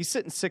 Amal. He's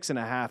sitting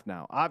 6.5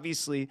 now.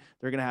 Obviously,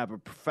 they're going to have a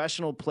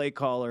professional play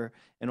caller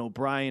and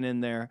O'Brien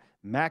in there.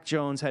 Mac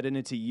Jones heading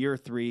into year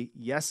 3.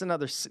 Yes,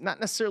 not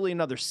necessarily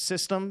another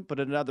system, but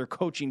another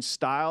coaching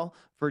style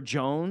for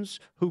Jones,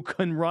 who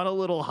can run a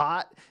little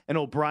hot, and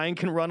O'Brien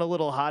can run a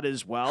little hot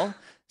as well.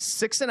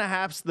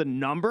 6.5's the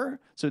number,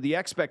 so the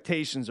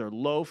expectations are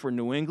low for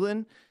New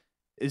England.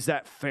 Is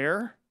that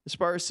fair as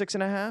far as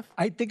 6.5?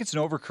 I think it's an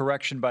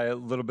overcorrection by a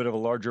little bit of a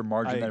larger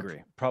margin. I agree.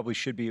 It probably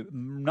should be.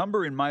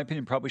 Number, in my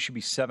opinion, probably should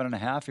be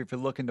 7.5. If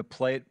you're looking to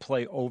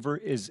play over,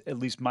 is at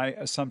least my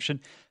assumption.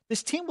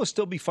 This team will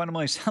still be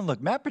fundamentally sound.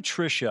 Look, Matt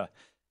Patricia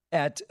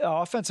at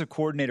offensive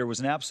coordinator was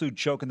an absolute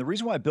joke. And the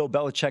reason why Bill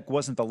Belichick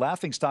wasn't the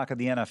laughingstock of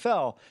the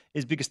NFL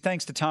is because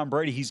thanks to Tom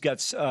Brady, he's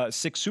got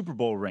 6 Super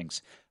Bowl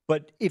rings.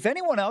 But if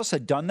anyone else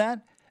had done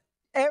that,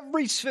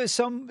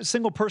 some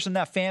single person in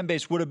that fan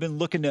base would have been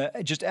looking to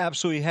just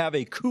absolutely have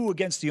a coup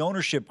against the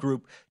ownership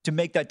group to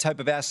make that type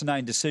of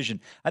asinine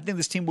decision. I think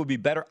this team would be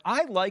better.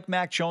 I like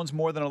Mac Jones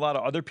more than a lot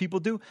of other people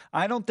do.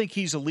 I don't think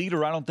he's a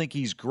leader. I don't think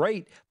he's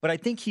great, but I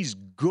think he's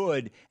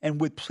good,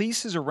 and with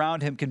pieces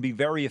around him can be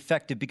very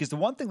effective, because the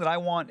one thing that I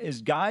want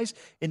is guys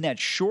in that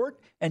short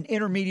and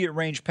intermediate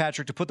range,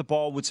 Patrick, to put the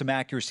ball with some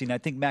accuracy, and I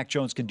think Mac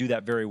Jones can do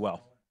that very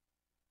well.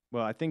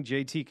 Well, I think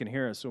JT can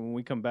hear us, so when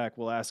we come back,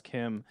 we'll ask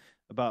him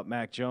about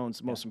Mac Jones,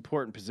 the most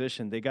important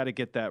position. They got to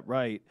get that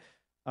right.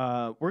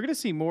 We're going to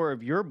see more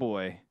of your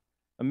boy,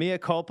 Mea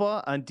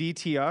Culpa on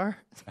DTR,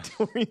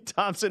 Dorian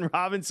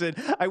Thompson-Robinson.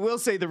 I will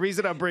say the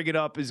reason I bring it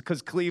up is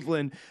because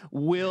Cleveland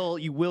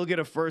you will get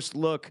a first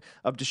look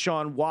of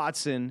Deshaun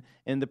Watson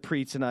in the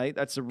pre tonight.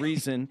 That's the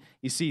reason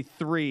you see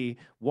 3,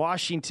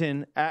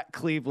 Washington at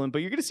Cleveland.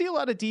 But you're going to see a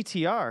lot of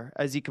DTR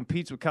as he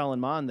competes with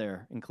Kellen Mond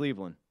there in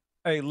Cleveland.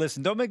 Hey,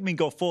 listen, don't make me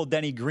go full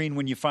Denny Green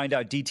when you find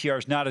out DTR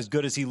is not as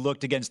good as he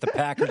looked against the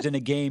Packers in a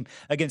game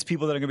against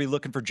people that are going to be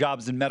looking for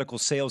jobs in medical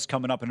sales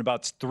coming up in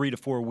about 3 to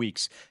 4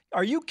 weeks.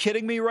 Are you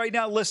kidding me right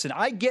now? Listen,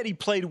 I get he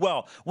played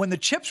well. When the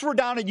chips were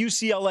down at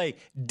UCLA,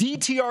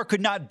 DTR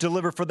could not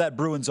deliver for that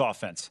Bruins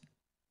offense.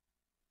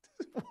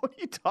 What are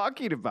you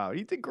talking about?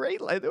 He did great.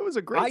 It was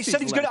a great I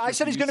said he's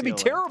going to be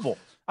terrible.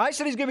 I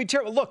said he's going to be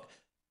terrible. Look,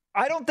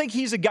 I don't think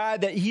he's a guy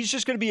that he's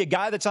just going to be a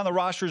guy that's on the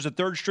roster as a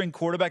third-string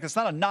quarterback. That's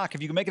not a knock.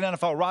 If you can make an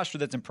NFL roster,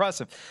 that's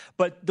impressive.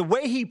 But the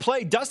way he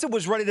played, Dustin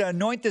was ready to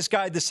anoint this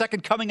guy the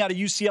second coming out of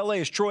UCLA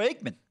as Troy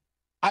Aikman.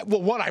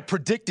 I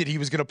predicted he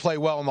was going to play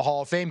well in the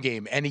Hall of Fame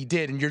game, and he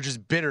did, and you're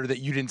just bitter that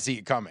you didn't see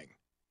it coming.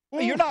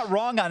 Well, you're not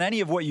wrong on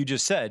any of what you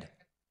just said.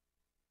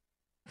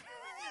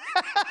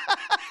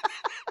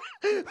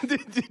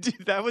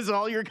 That was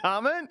all your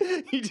comment?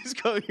 You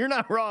just go, you're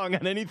not wrong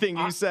on anything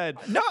you said.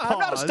 No, Pause. I'm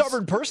not a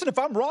stubborn person. If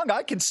I'm wrong,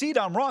 I concede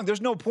I'm wrong.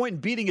 There's no point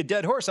in beating a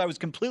dead horse. I was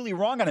completely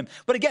wrong on him.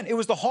 But again, it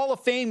was the Hall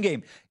of Fame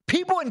game.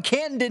 People in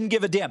Canton didn't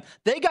give a damn.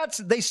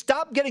 They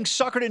stopped getting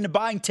suckered into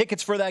buying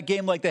tickets for that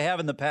game like they have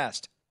in the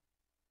past.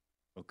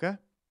 Okay.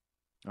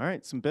 All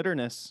right. Some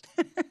bitterness.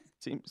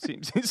 Seems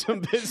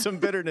some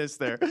bitterness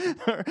there.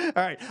 All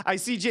right. I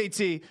see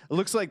JT. It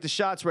looks like the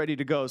shot's ready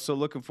to go. So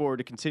looking forward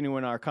to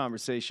continuing our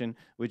conversation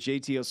with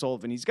JT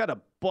O'Sullivan. He's got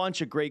a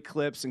bunch of great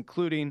clips,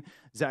 including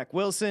Zach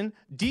Wilson.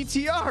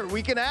 DTR,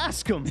 we can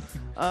ask him.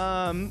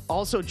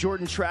 Also,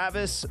 Jordan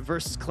Travis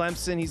versus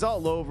Clemson. He's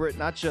all over it,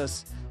 not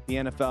just the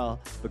NFL,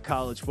 but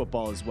college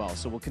football as well.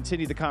 So we'll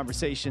continue the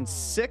conversation.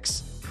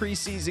 6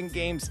 preseason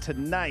games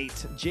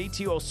tonight.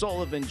 JT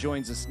O'Sullivan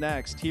joins us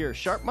next here.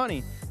 Sharp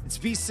Money. It's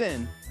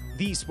VSiN,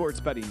 the Sports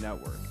Betting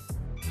Network.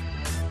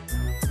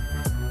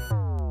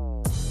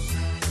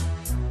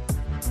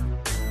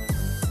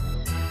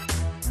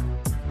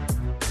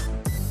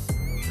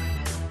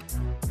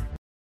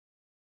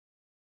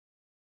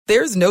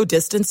 There's no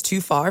distance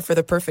too far for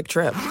the perfect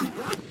trip.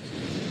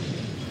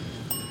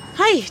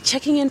 Hi,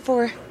 checking in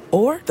for...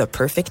 Or the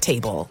perfect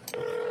table.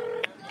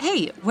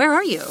 Hey, where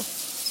are you?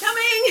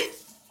 Coming!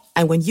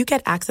 And when you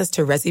get access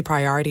to Resi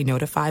Priority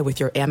Notify with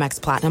your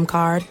Amex Platinum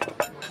card...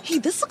 Hey,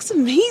 this looks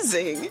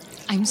amazing.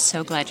 I'm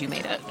so glad you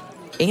made it.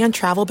 And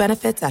travel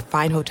benefits at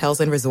fine hotels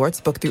and resorts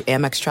booked through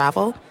Amex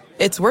Travel,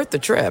 it's worth the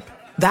trip.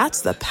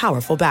 That's the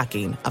powerful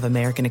backing of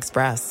American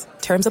Express.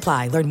 Terms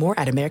apply. Learn more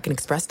at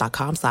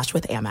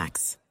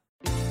americanexpress.com/withAmex.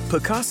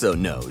 Pacaso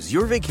knows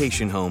your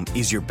vacation home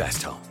is your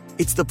best home.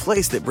 It's the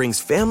place that brings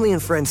family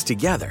and friends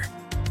together.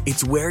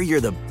 It's where you're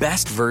the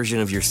best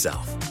version of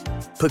yourself.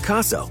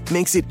 Pacaso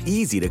makes it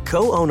easy to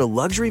co-own a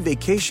luxury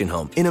vacation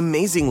home in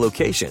amazing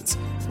locations.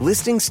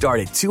 Listings start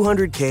at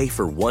 $200K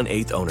for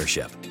 1/8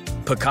 ownership.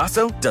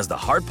 Pacaso does the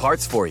hard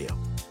parts for you.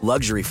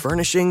 Luxury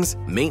furnishings,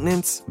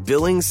 maintenance,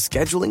 billings,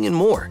 scheduling, and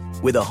more.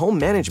 With a home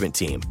management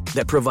team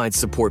that provides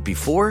support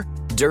before,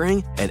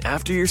 during, and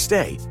after your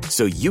stay,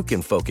 so you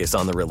can focus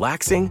on the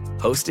relaxing,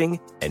 hosting,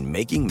 and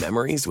making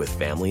memories with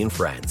family and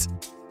friends.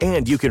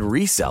 And you can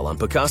resell on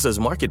Pacaso's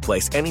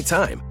marketplace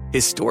anytime,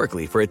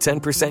 historically for a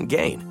 10%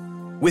 gain.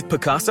 With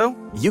Pacaso,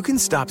 you can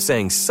stop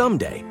saying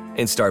someday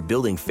and start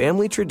building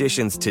family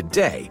traditions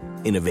today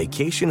in a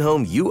vacation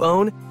home you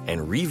own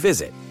and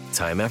revisit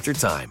time after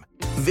time.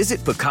 Visit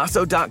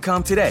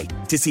Pacaso.com today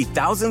to see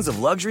thousands of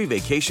luxury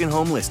vacation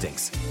home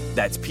listings.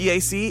 That's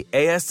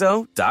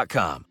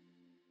PACASO.com.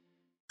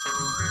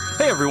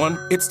 Hey everyone,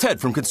 it's Ted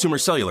from Consumer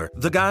Cellular,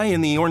 the guy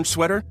in the orange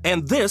sweater,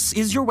 and this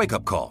is your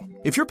wake-up call.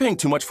 If you're paying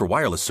too much for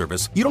wireless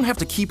service, you don't have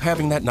to keep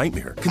having that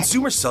nightmare.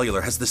 Consumer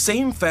Cellular has the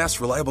same fast,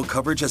 reliable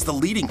coverage as the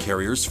leading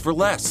carriers for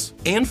less.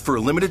 And for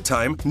a limited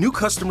time, new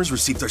customers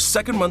receive their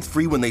second month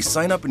free when they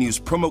sign up and use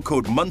promo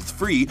code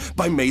MONTHFREE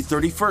by May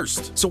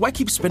 31st. So why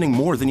keep spending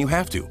more than you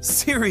have to?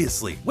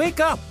 Seriously, wake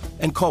up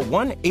and call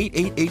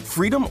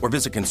 1-888-FREEDOM or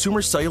visit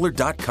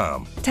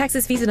consumercellular.com.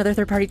 Taxes, fees, and other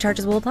third-party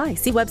charges will apply.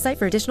 See website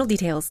for additional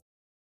details.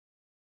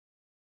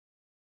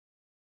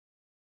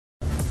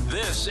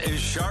 This is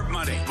Sharp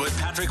Money with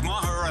Patrick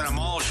Maher and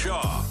Amal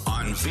Shaw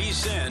on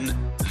VSiN,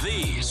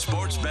 the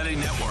Sports Betting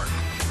Network.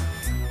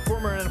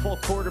 Former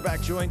NFL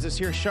quarterback joins us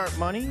here. Sharp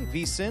Money,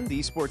 VSiN,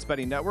 the Sports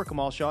Betting Network.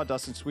 Amal Shaw,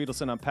 Dustin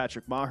Sweetelson. I'm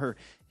Patrick Maher.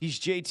 He's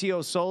JT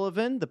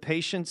O'Sullivan. The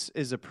patience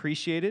is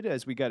appreciated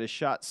as we got his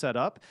shot set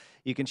up.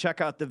 You can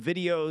check out the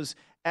videos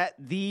at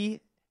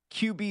the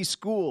QB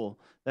School.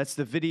 That's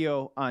the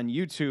video on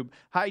YouTube.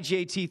 Hi,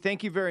 JT.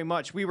 Thank you very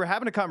much. We were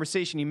having a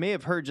conversation. You may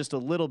have heard just a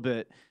little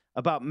bit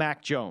about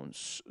Mac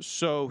Jones.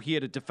 So he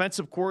had a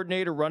defensive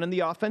coordinator running the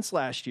offense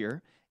last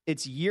year.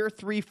 It's year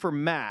 3 for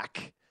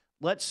Mac.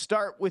 Let's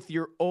start with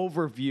your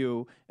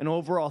overview and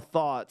overall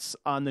thoughts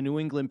on the New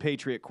England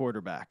Patriot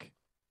quarterback.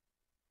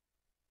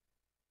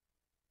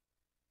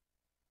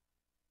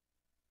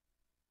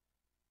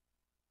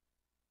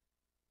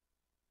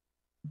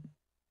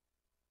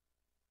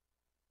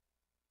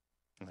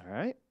 All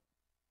right.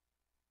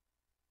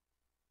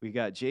 We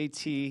got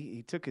JT.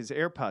 He took his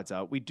AirPods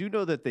out. We do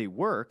know that they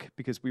work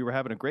because we were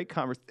having a great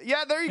conversation.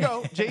 Yeah, there you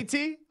go,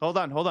 JT. Hold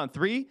on.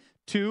 3,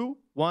 2,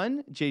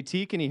 1.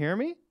 JT, can you hear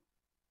me?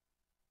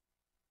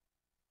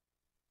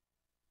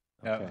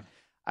 Okay.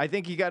 I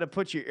think you got to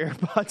put your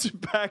AirPods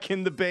back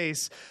in the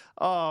base.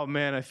 Oh,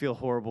 man, I feel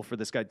horrible for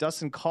this guy.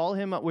 Dustin, call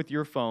him up with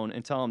your phone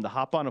and tell him to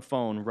hop on a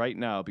phone right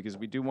now because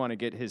we do want to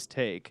get his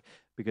take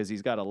because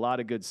he's got a lot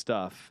of good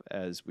stuff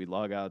as we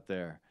log out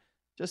there.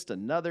 Just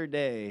another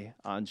day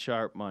on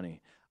Sharp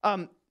Money.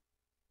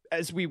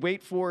 As we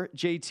wait for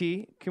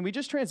JT, can we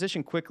just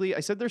transition quickly? I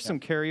said there's some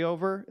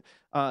carryover.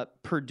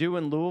 Purdue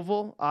and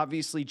Louisville.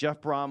 Obviously,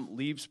 Jeff Brom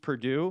leaves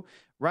Purdue.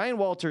 Ryan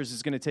Walters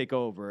is going to take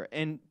over.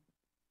 And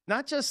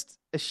not just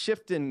a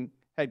shift in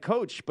head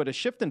coach, but a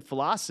shift in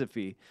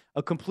philosophy,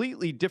 a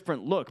completely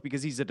different look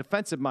because he's a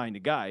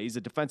defensive-minded guy. He's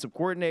a defensive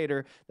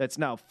coordinator that's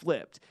now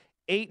flipped.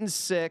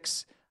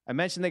 8-6. I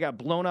mentioned they got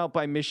blown out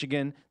by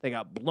Michigan. They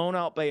got blown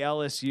out by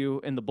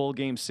LSU in the bowl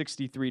game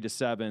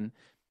 63-7.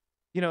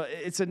 You know,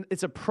 it's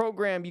a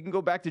program. You can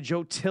go back to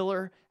Joe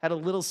Tiller, had a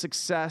little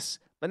success,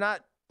 but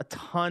not a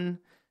ton.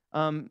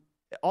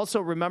 Also,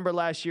 remember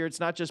last year,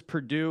 it's not just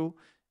Purdue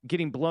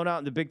getting blown out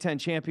in the Big Ten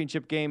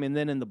championship game and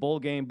then in the bowl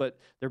game, but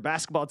their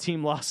basketball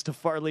team lost to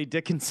Farley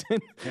Dickinson.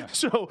 Yeah.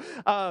 So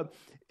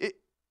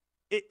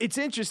it's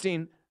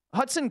interesting.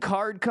 Hudson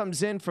Card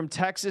comes in from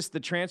Texas, the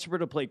transfer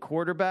to play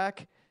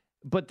quarterback.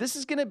 But this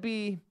is going to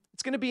be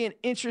an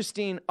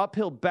interesting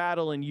uphill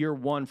battle in year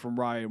 1 from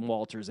Ryan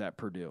Walters at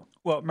Purdue.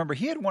 Well, remember,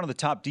 he had one of the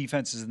top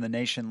defenses in the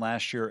nation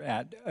last year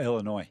at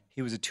Illinois.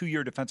 He was a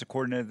 2-year defensive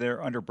coordinator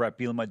there under Brett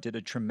Bielema, did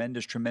a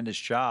tremendous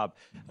job.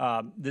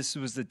 This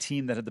was the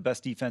team that had the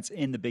best defense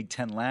in the Big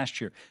Ten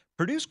last year.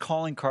 Purdue's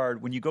calling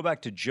card, when you go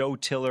back to Joe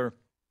Tiller,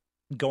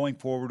 going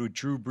forward with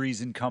Drew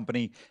Brees and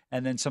company,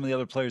 and then some of the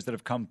other players that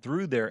have come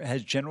through there,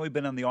 has generally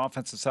been on the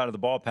offensive side of the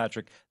ball,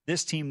 Patrick.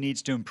 This team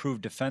needs to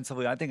improve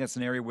defensively. I think that's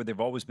an area where they've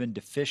always been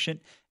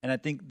deficient, and I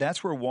think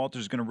that's where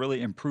Walter's going to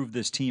really improve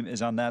this team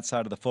is on that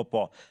side of the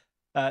football.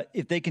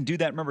 If they can do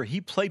that, remember,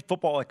 he played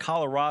football at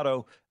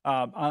Colorado.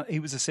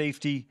 He was a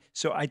safety.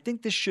 So I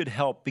think this should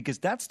help because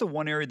that's the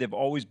one area they've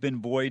always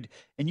been void.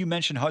 And you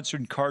mentioned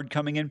Hudson Card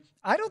coming in.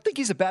 I don't think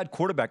he's a bad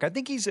quarterback. I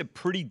think he's a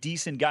pretty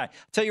decent guy. I'll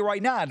tell you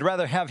right now, I'd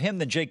rather have him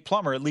than Jake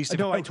Plummer, at least.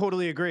 No, I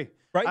totally agree.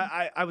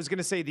 Right? I was going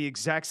to say the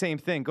exact same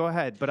thing. Go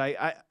ahead. But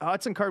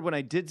Hudson Card, when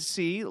I did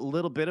see a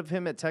little bit of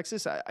him at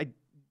Texas,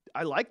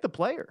 I like the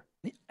player.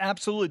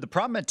 Absolutely. The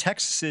problem at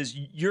Texas is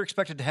you're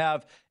expected to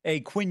have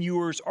a Quinn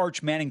Ewers,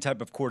 Arch Manning type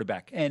of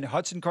quarterback. And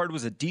Hudson Card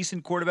was a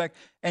decent quarterback.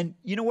 And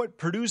you know what?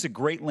 Purdue's a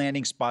great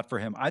landing spot for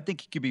him. I think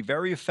he could be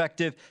very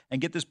effective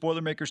and get this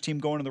Boilermakers team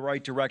going in the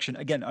right direction.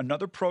 Again,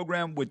 another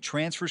program with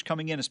transfers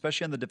coming in,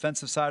 especially on the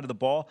defensive side of the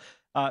ball.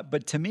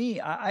 But to me,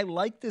 I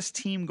like this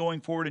team going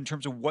forward in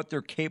terms of what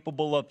they're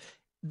capable of.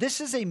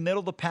 This is a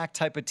middle-of-the-pack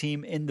type of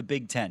team in the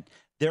Big Ten.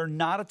 They're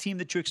not a team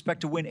that you expect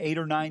to win 8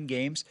 or 9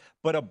 games,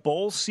 but a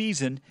bowl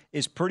season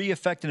is pretty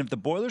effective. If the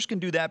Boilers can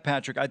do that,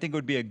 Patrick, I think it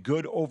would be a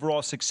good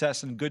overall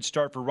success and good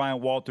start for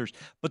Ryan Walters.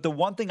 But the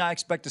one thing I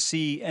expect to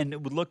see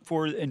and would look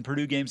for in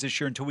Purdue games this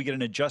year until we get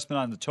an adjustment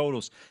on the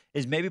totals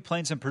is maybe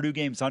playing some Purdue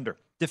games under.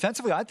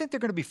 Defensively, I think they're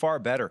going to be far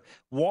better.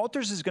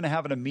 Walters is going to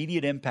have an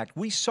immediate impact.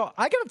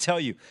 I got to tell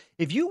you,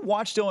 if you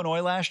watched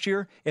Illinois last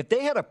year, if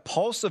they had a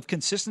pulse of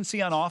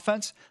consistency on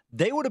offense,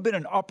 they would have been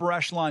an upper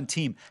echelon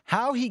team.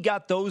 How he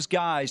got those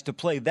guys to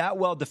play that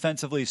well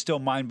defensively is still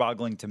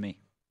mind-boggling to me.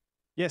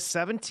 Yes,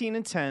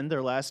 17-10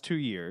 their last 2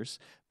 years.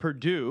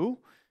 Purdue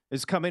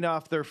is coming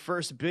off their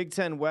first Big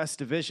Ten West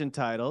Division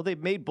title.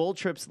 They've made bowl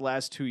trips the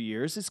last 2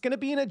 years. It's going to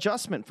be an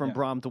adjustment from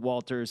Brom to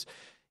Walters.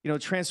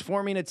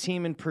 Transforming a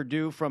team in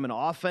Purdue from an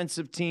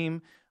offensive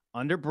team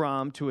under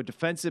Brom to a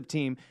defensive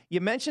team. You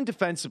mentioned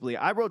defensively.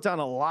 I wrote down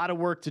a lot of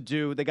work to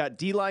do. They got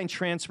D-line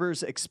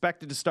transfers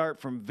expected to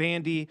start from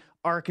Vandy,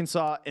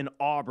 Arkansas, and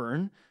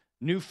Auburn.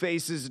 New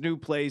faces, new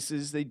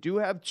places. They do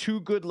have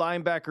 2 good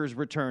linebackers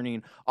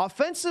returning.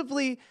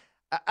 Offensively,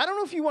 I don't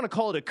know if you want to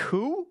call it a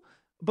coup,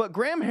 but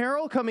Graham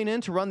Harrell coming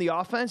in to run the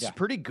offense is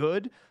pretty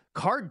good.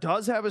 Card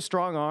does have a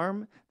strong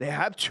arm. They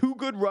have 2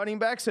 good running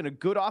backs and a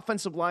good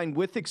offensive line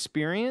with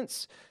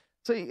experience.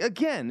 So,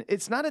 again,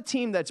 it's not a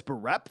team that's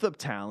bereft of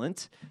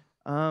talent.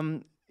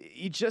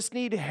 You just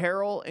need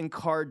Harrell and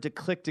Card to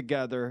click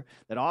together.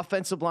 That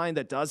offensive line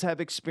that does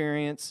have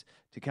experience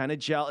to kind of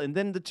gel. And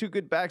then the 2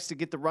 good backs to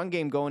get the run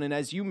game going. And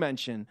as you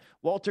mentioned,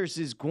 Walters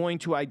is going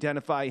to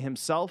identify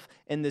himself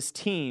and this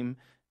team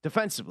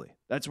defensively.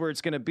 That's where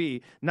it's going to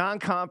be.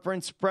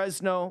 Non-conference,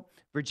 Fresno,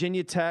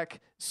 Virginia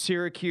Tech,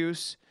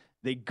 Syracuse.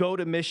 They go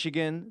to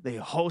Michigan. They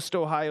host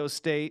Ohio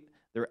State.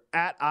 They're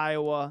at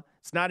Iowa.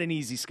 It's not an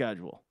easy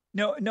schedule.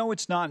 No,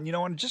 it's not. And, I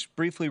want to just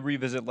briefly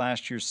revisit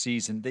last year's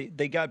season.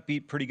 They got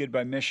beat pretty good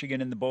by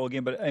Michigan in the bowl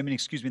game, in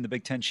the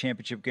Big Ten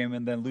championship game,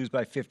 and then lose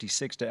by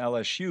 56 to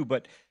LSU.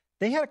 But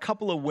they had a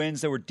couple of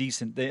wins that were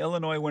decent. The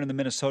Illinois win and the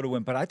Minnesota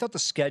win. But I thought the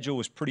schedule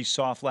was pretty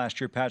soft last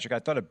year, Patrick. I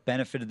thought it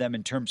benefited them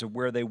in terms of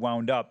where they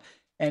wound up.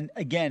 And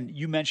again,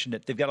 you mentioned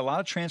it. They've got a lot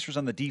of transfers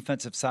on the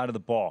defensive side of the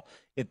ball.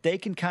 If they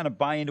can kind of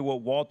buy into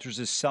what Walters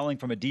is selling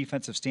from a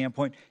defensive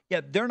standpoint,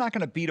 they're not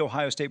going to beat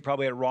Ohio State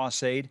probably at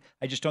Ross-Ade.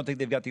 I just don't think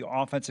they've got the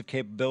offensive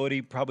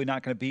capability. Probably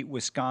not going to beat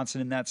Wisconsin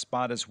in that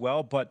spot as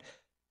well. But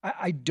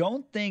I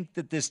don't think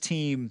that this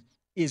team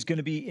is going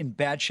to be in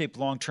bad shape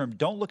long-term.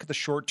 Don't look at the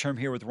short-term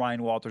here with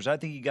Ryan Walters. I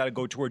think you got to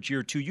go towards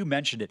year 2. You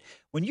mentioned it.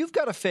 When you've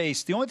got to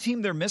face, the only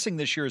team they're missing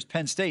this year is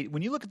Penn State.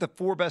 When you look at the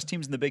 4 best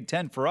teams in the Big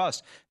Ten for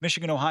us,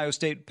 Michigan, Ohio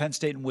State, Penn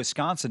State, and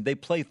Wisconsin, they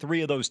play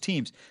 3 of those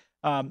teams.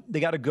 They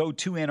got to go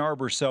to Ann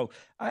Arbor. So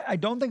I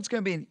don't think it's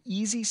going to be an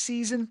easy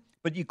season,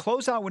 but you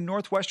close out with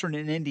Northwestern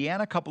and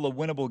Indiana, a couple of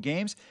winnable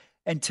games.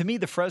 And to me,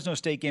 the Fresno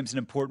State game is an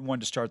important one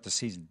to start the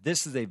season.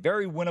 This is a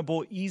very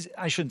winnable, easy,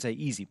 I shouldn't say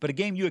easy, but a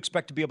game you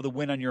expect to be able to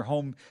win on your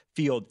home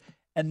field.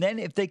 And then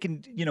if they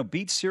can,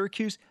 beat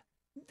Syracuse,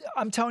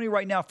 I'm telling you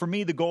right now, for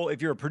me, the goal,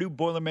 if you're a Purdue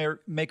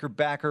Boilermaker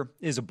backer,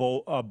 is a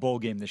bowl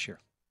game this year.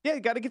 Yeah, you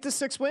got to get to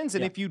 6 wins.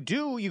 And if you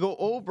do, you go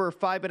over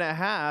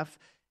 5.5.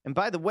 And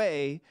by the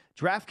way,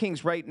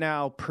 DraftKings right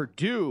now,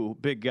 Purdue,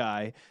 big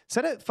guy,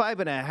 set at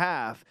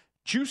 5.5.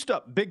 Juiced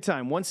up big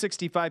time,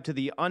 165 to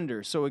the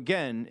under. So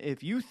again,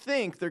 if you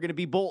think they're going to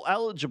be bowl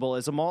eligible,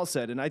 as Amal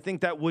said, and I think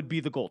that would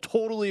be the goal.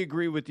 Totally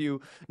agree with you.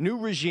 New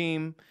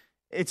regime.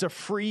 It's a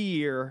free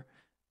year.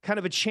 Kind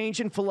of a change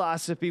in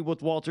philosophy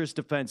with Walters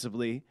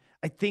defensively.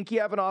 I think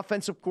you have an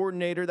offensive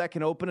coordinator that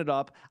can open it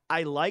up.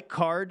 I like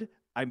Card.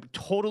 I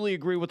totally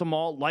agree with them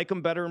all. Like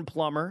him better than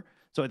Plummer.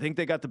 So I think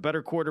they got the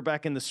better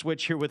quarterback in the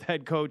switch here with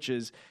head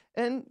coaches.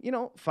 And,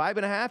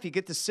 5.5, you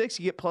get to 6,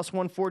 you get plus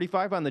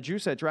 145 on the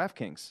juice at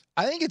DraftKings.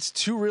 I think it's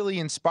 2 really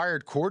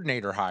inspired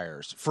coordinator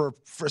hires for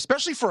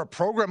especially for a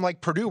program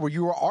like Purdue where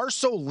you are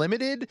so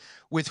limited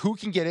with who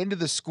can get into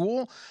the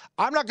school.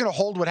 I'm not going to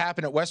hold what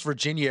happened at West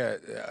Virginia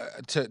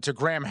to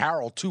Graham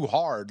Harrell too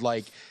hard.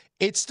 Like,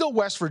 it's still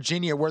West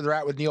Virginia where they're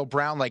at with Neil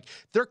Brown. Like,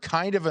 they're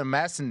kind of a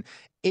mess, and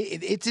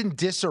it's in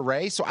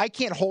disarray, so I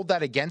can't hold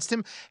that against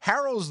him.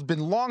 Harrell's been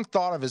long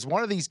thought of as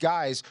one of these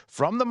guys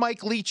from the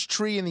Mike Leach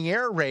tree in the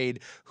air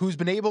raid who's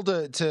been able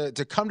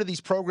to come to these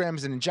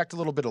programs and inject a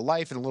little bit of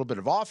life and a little bit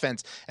of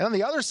offense. And on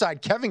the other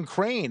side, Kevin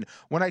Crane,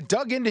 when I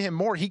dug into him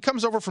more, he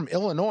comes over from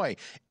Illinois.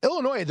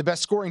 Illinois had the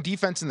best scoring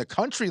defense in the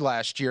country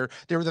last year.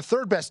 They were the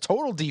 3rd best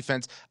total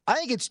defense. I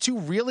think it's 2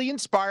 really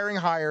inspiring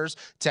hires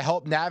to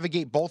help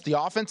navigate both the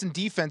offense and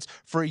defense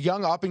for a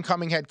young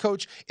up-and-coming head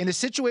coach in a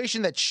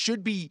situation that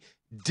should be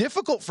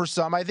difficult for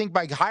some. I think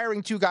by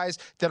hiring 2 guys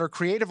that are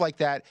creative like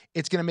that,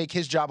 it's going to make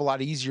his job a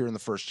lot easier in the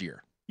first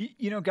year.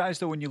 Guys,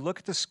 though, when you look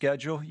at the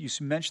schedule, you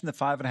mentioned the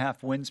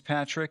 5.5 wins,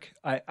 Patrick.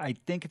 I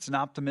think it's an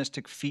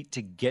optimistic feat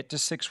to get to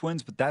 6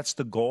 wins, but that's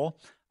the goal.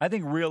 I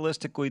think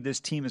realistically,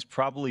 this team is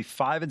probably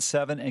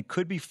 5-7 and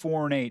could be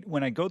 4-8.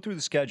 When I go through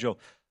the schedule,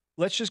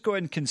 let's just go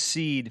ahead and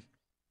concede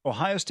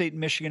Ohio State,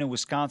 Michigan, and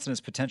Wisconsin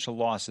as potential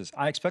losses.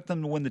 I expect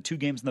them to win the 2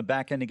 games in the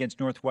back end against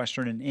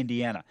Northwestern and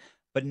Indiana.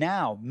 But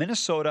now,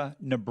 Minnesota,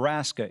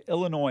 Nebraska,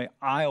 Illinois,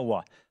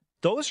 Iowa,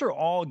 those are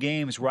all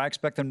games where I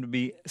expect them to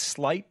be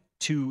slight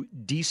to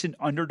decent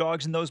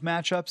underdogs in those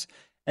matchups.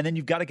 And then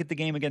you've got to get the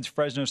game against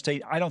Fresno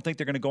State. I don't think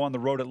they're going to go on the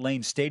road at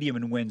Lane Stadium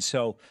and win.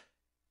 So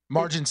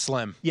margin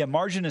slim. Yeah,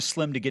 margin is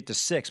slim to get to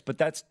 6, but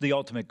that's the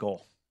ultimate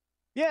goal.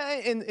 Yeah,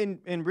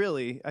 and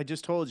really, I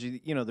just told you,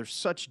 there's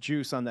such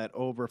juice on that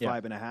over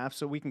 5.5,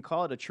 so we can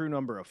call it a true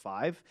number of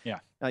 5. Yeah.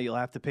 Now you'll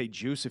have to pay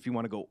juice if you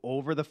want to go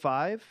over the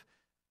 5.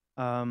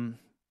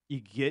 You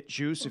get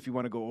juice if you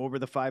want to go over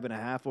the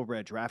 5.5 over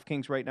at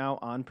DraftKings right now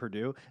on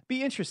Purdue.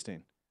 Be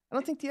interesting. I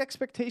don't think the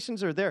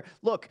expectations are there.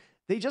 Look,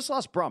 they just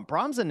lost Braum.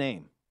 Braum's a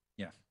name.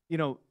 Yeah.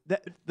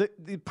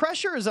 The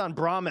pressure is on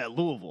Braum at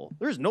Louisville.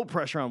 There's no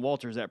pressure on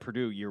Walters at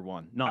Purdue year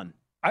one. None.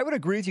 I would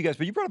agree with you guys,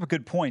 but you brought up a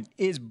good point.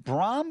 Is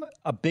Braum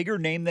a bigger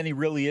name than he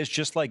really is,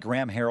 just like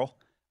Graham Harrell?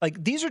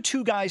 Like, these are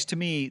two guys to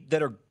me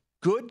that are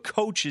good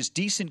coaches,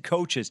 decent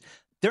coaches.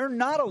 They're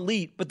not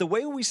elite, but the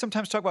way we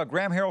sometimes talk about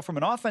Graham Harrell from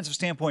an offensive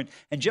standpoint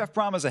and Jeff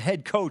Braum as a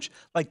head coach,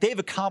 like they've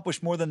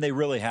accomplished more than they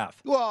really have.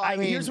 Well,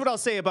 here's what I'll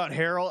say about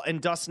Harrell, and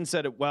Dustin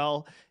said it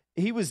well.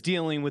 He was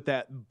dealing with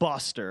that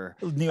buster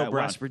Neil at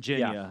Brown. West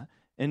Virginia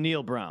and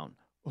Neil Brown,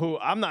 who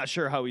I'm not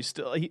sure how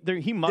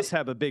he must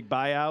have a big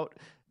buyout.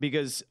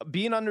 Because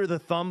being under the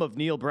thumb of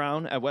Neil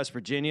Brown at West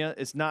Virginia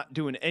is not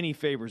doing any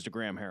favors to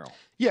Graham Harrell.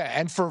 Yeah,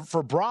 and for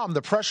Braum,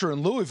 the pressure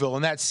in Louisville,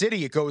 in that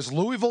city, it goes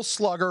Louisville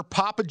Slugger,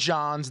 Papa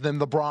John's, then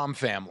the Braum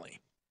family.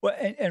 Well,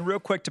 and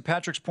real quick, to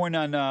Patrick's point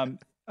on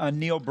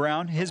Neil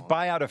Brown, his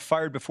buyout if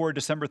fired before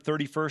December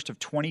 31st of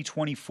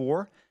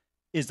 2024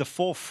 is the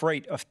full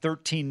freight of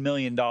 $13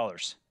 million.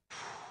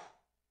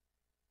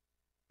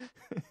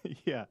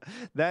 Yeah,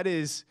 that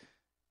is...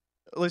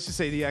 Let's just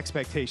say the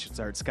expectations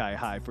aren't sky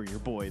high for your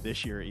boy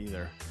this year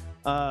either.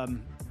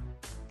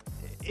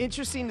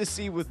 Interesting to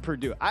see with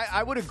Purdue.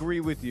 I would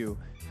agree with you.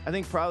 I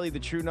think probably the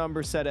true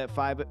number set at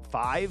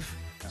 5.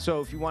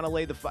 So if you want to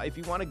lay if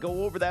you want to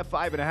go over that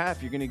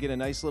 5.5, you're going to get a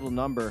nice little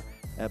number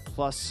at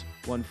plus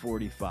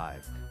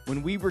 145.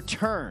 When we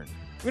return,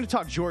 we're going to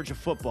talk Georgia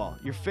football.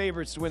 Your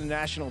favorites to win the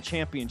national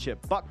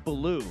championship. Buck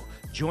Bellew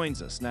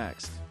joins us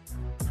next.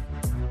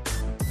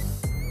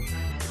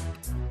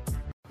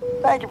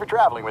 Thank you for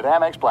traveling with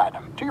Amex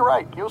Platinum. To your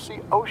right, you'll see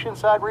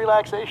oceanside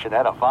relaxation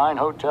at a fine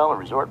hotel and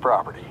resort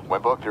property.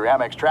 When booked through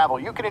Amex Travel,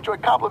 you can enjoy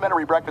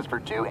complimentary breakfast for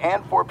 2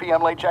 and 4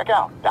 p.m. late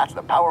checkout. That's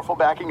the powerful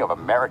backing of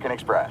American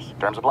Express.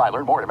 Terms apply.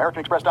 Learn more at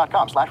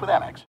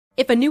americanexpress.com/withAmex.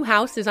 If a new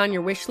house is on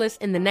your wish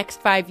list in the next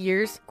 5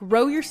 years,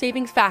 grow your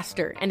savings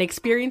faster and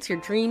experience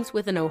your dreams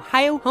with an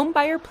Ohio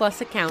Homebuyer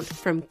Plus account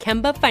from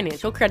Kemba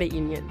Financial Credit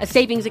Union. A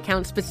savings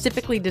account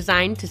specifically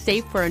designed to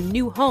save for a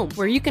new home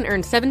where you can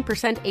earn 7%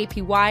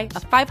 APY,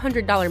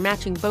 a $500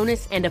 matching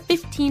bonus, and a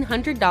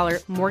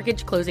 $1,500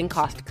 mortgage closing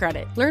cost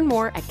credit. Learn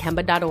more at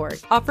Kemba.org.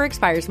 Offer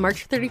expires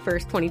March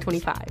 31st,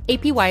 2025.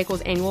 APY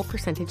equals annual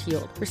percentage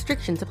yield.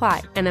 Restrictions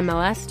apply.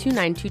 NMLS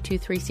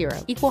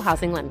 292230. Equal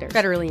housing lender.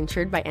 Federally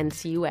insured by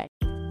NCUA.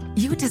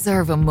 You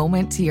deserve a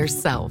moment to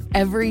yourself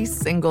every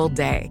single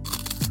day.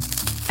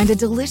 And a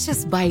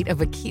delicious bite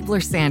of a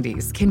Keebler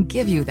Sandies can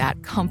give you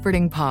that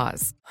comforting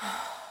pause.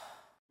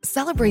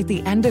 Celebrate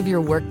the end of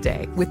your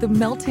workday with the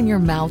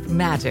melt-in-your-mouth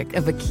magic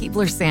of a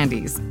Keebler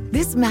Sandies.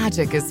 This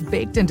magic is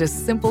baked into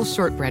simple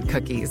shortbread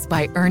cookies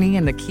by Ernie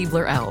and the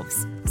Keebler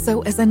Elves.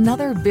 So as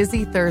another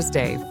busy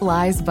Thursday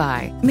flies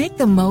by, make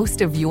the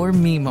most of your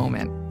me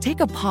moment.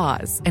 Take a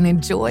pause and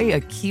enjoy a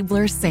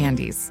Keebler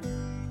Sandies.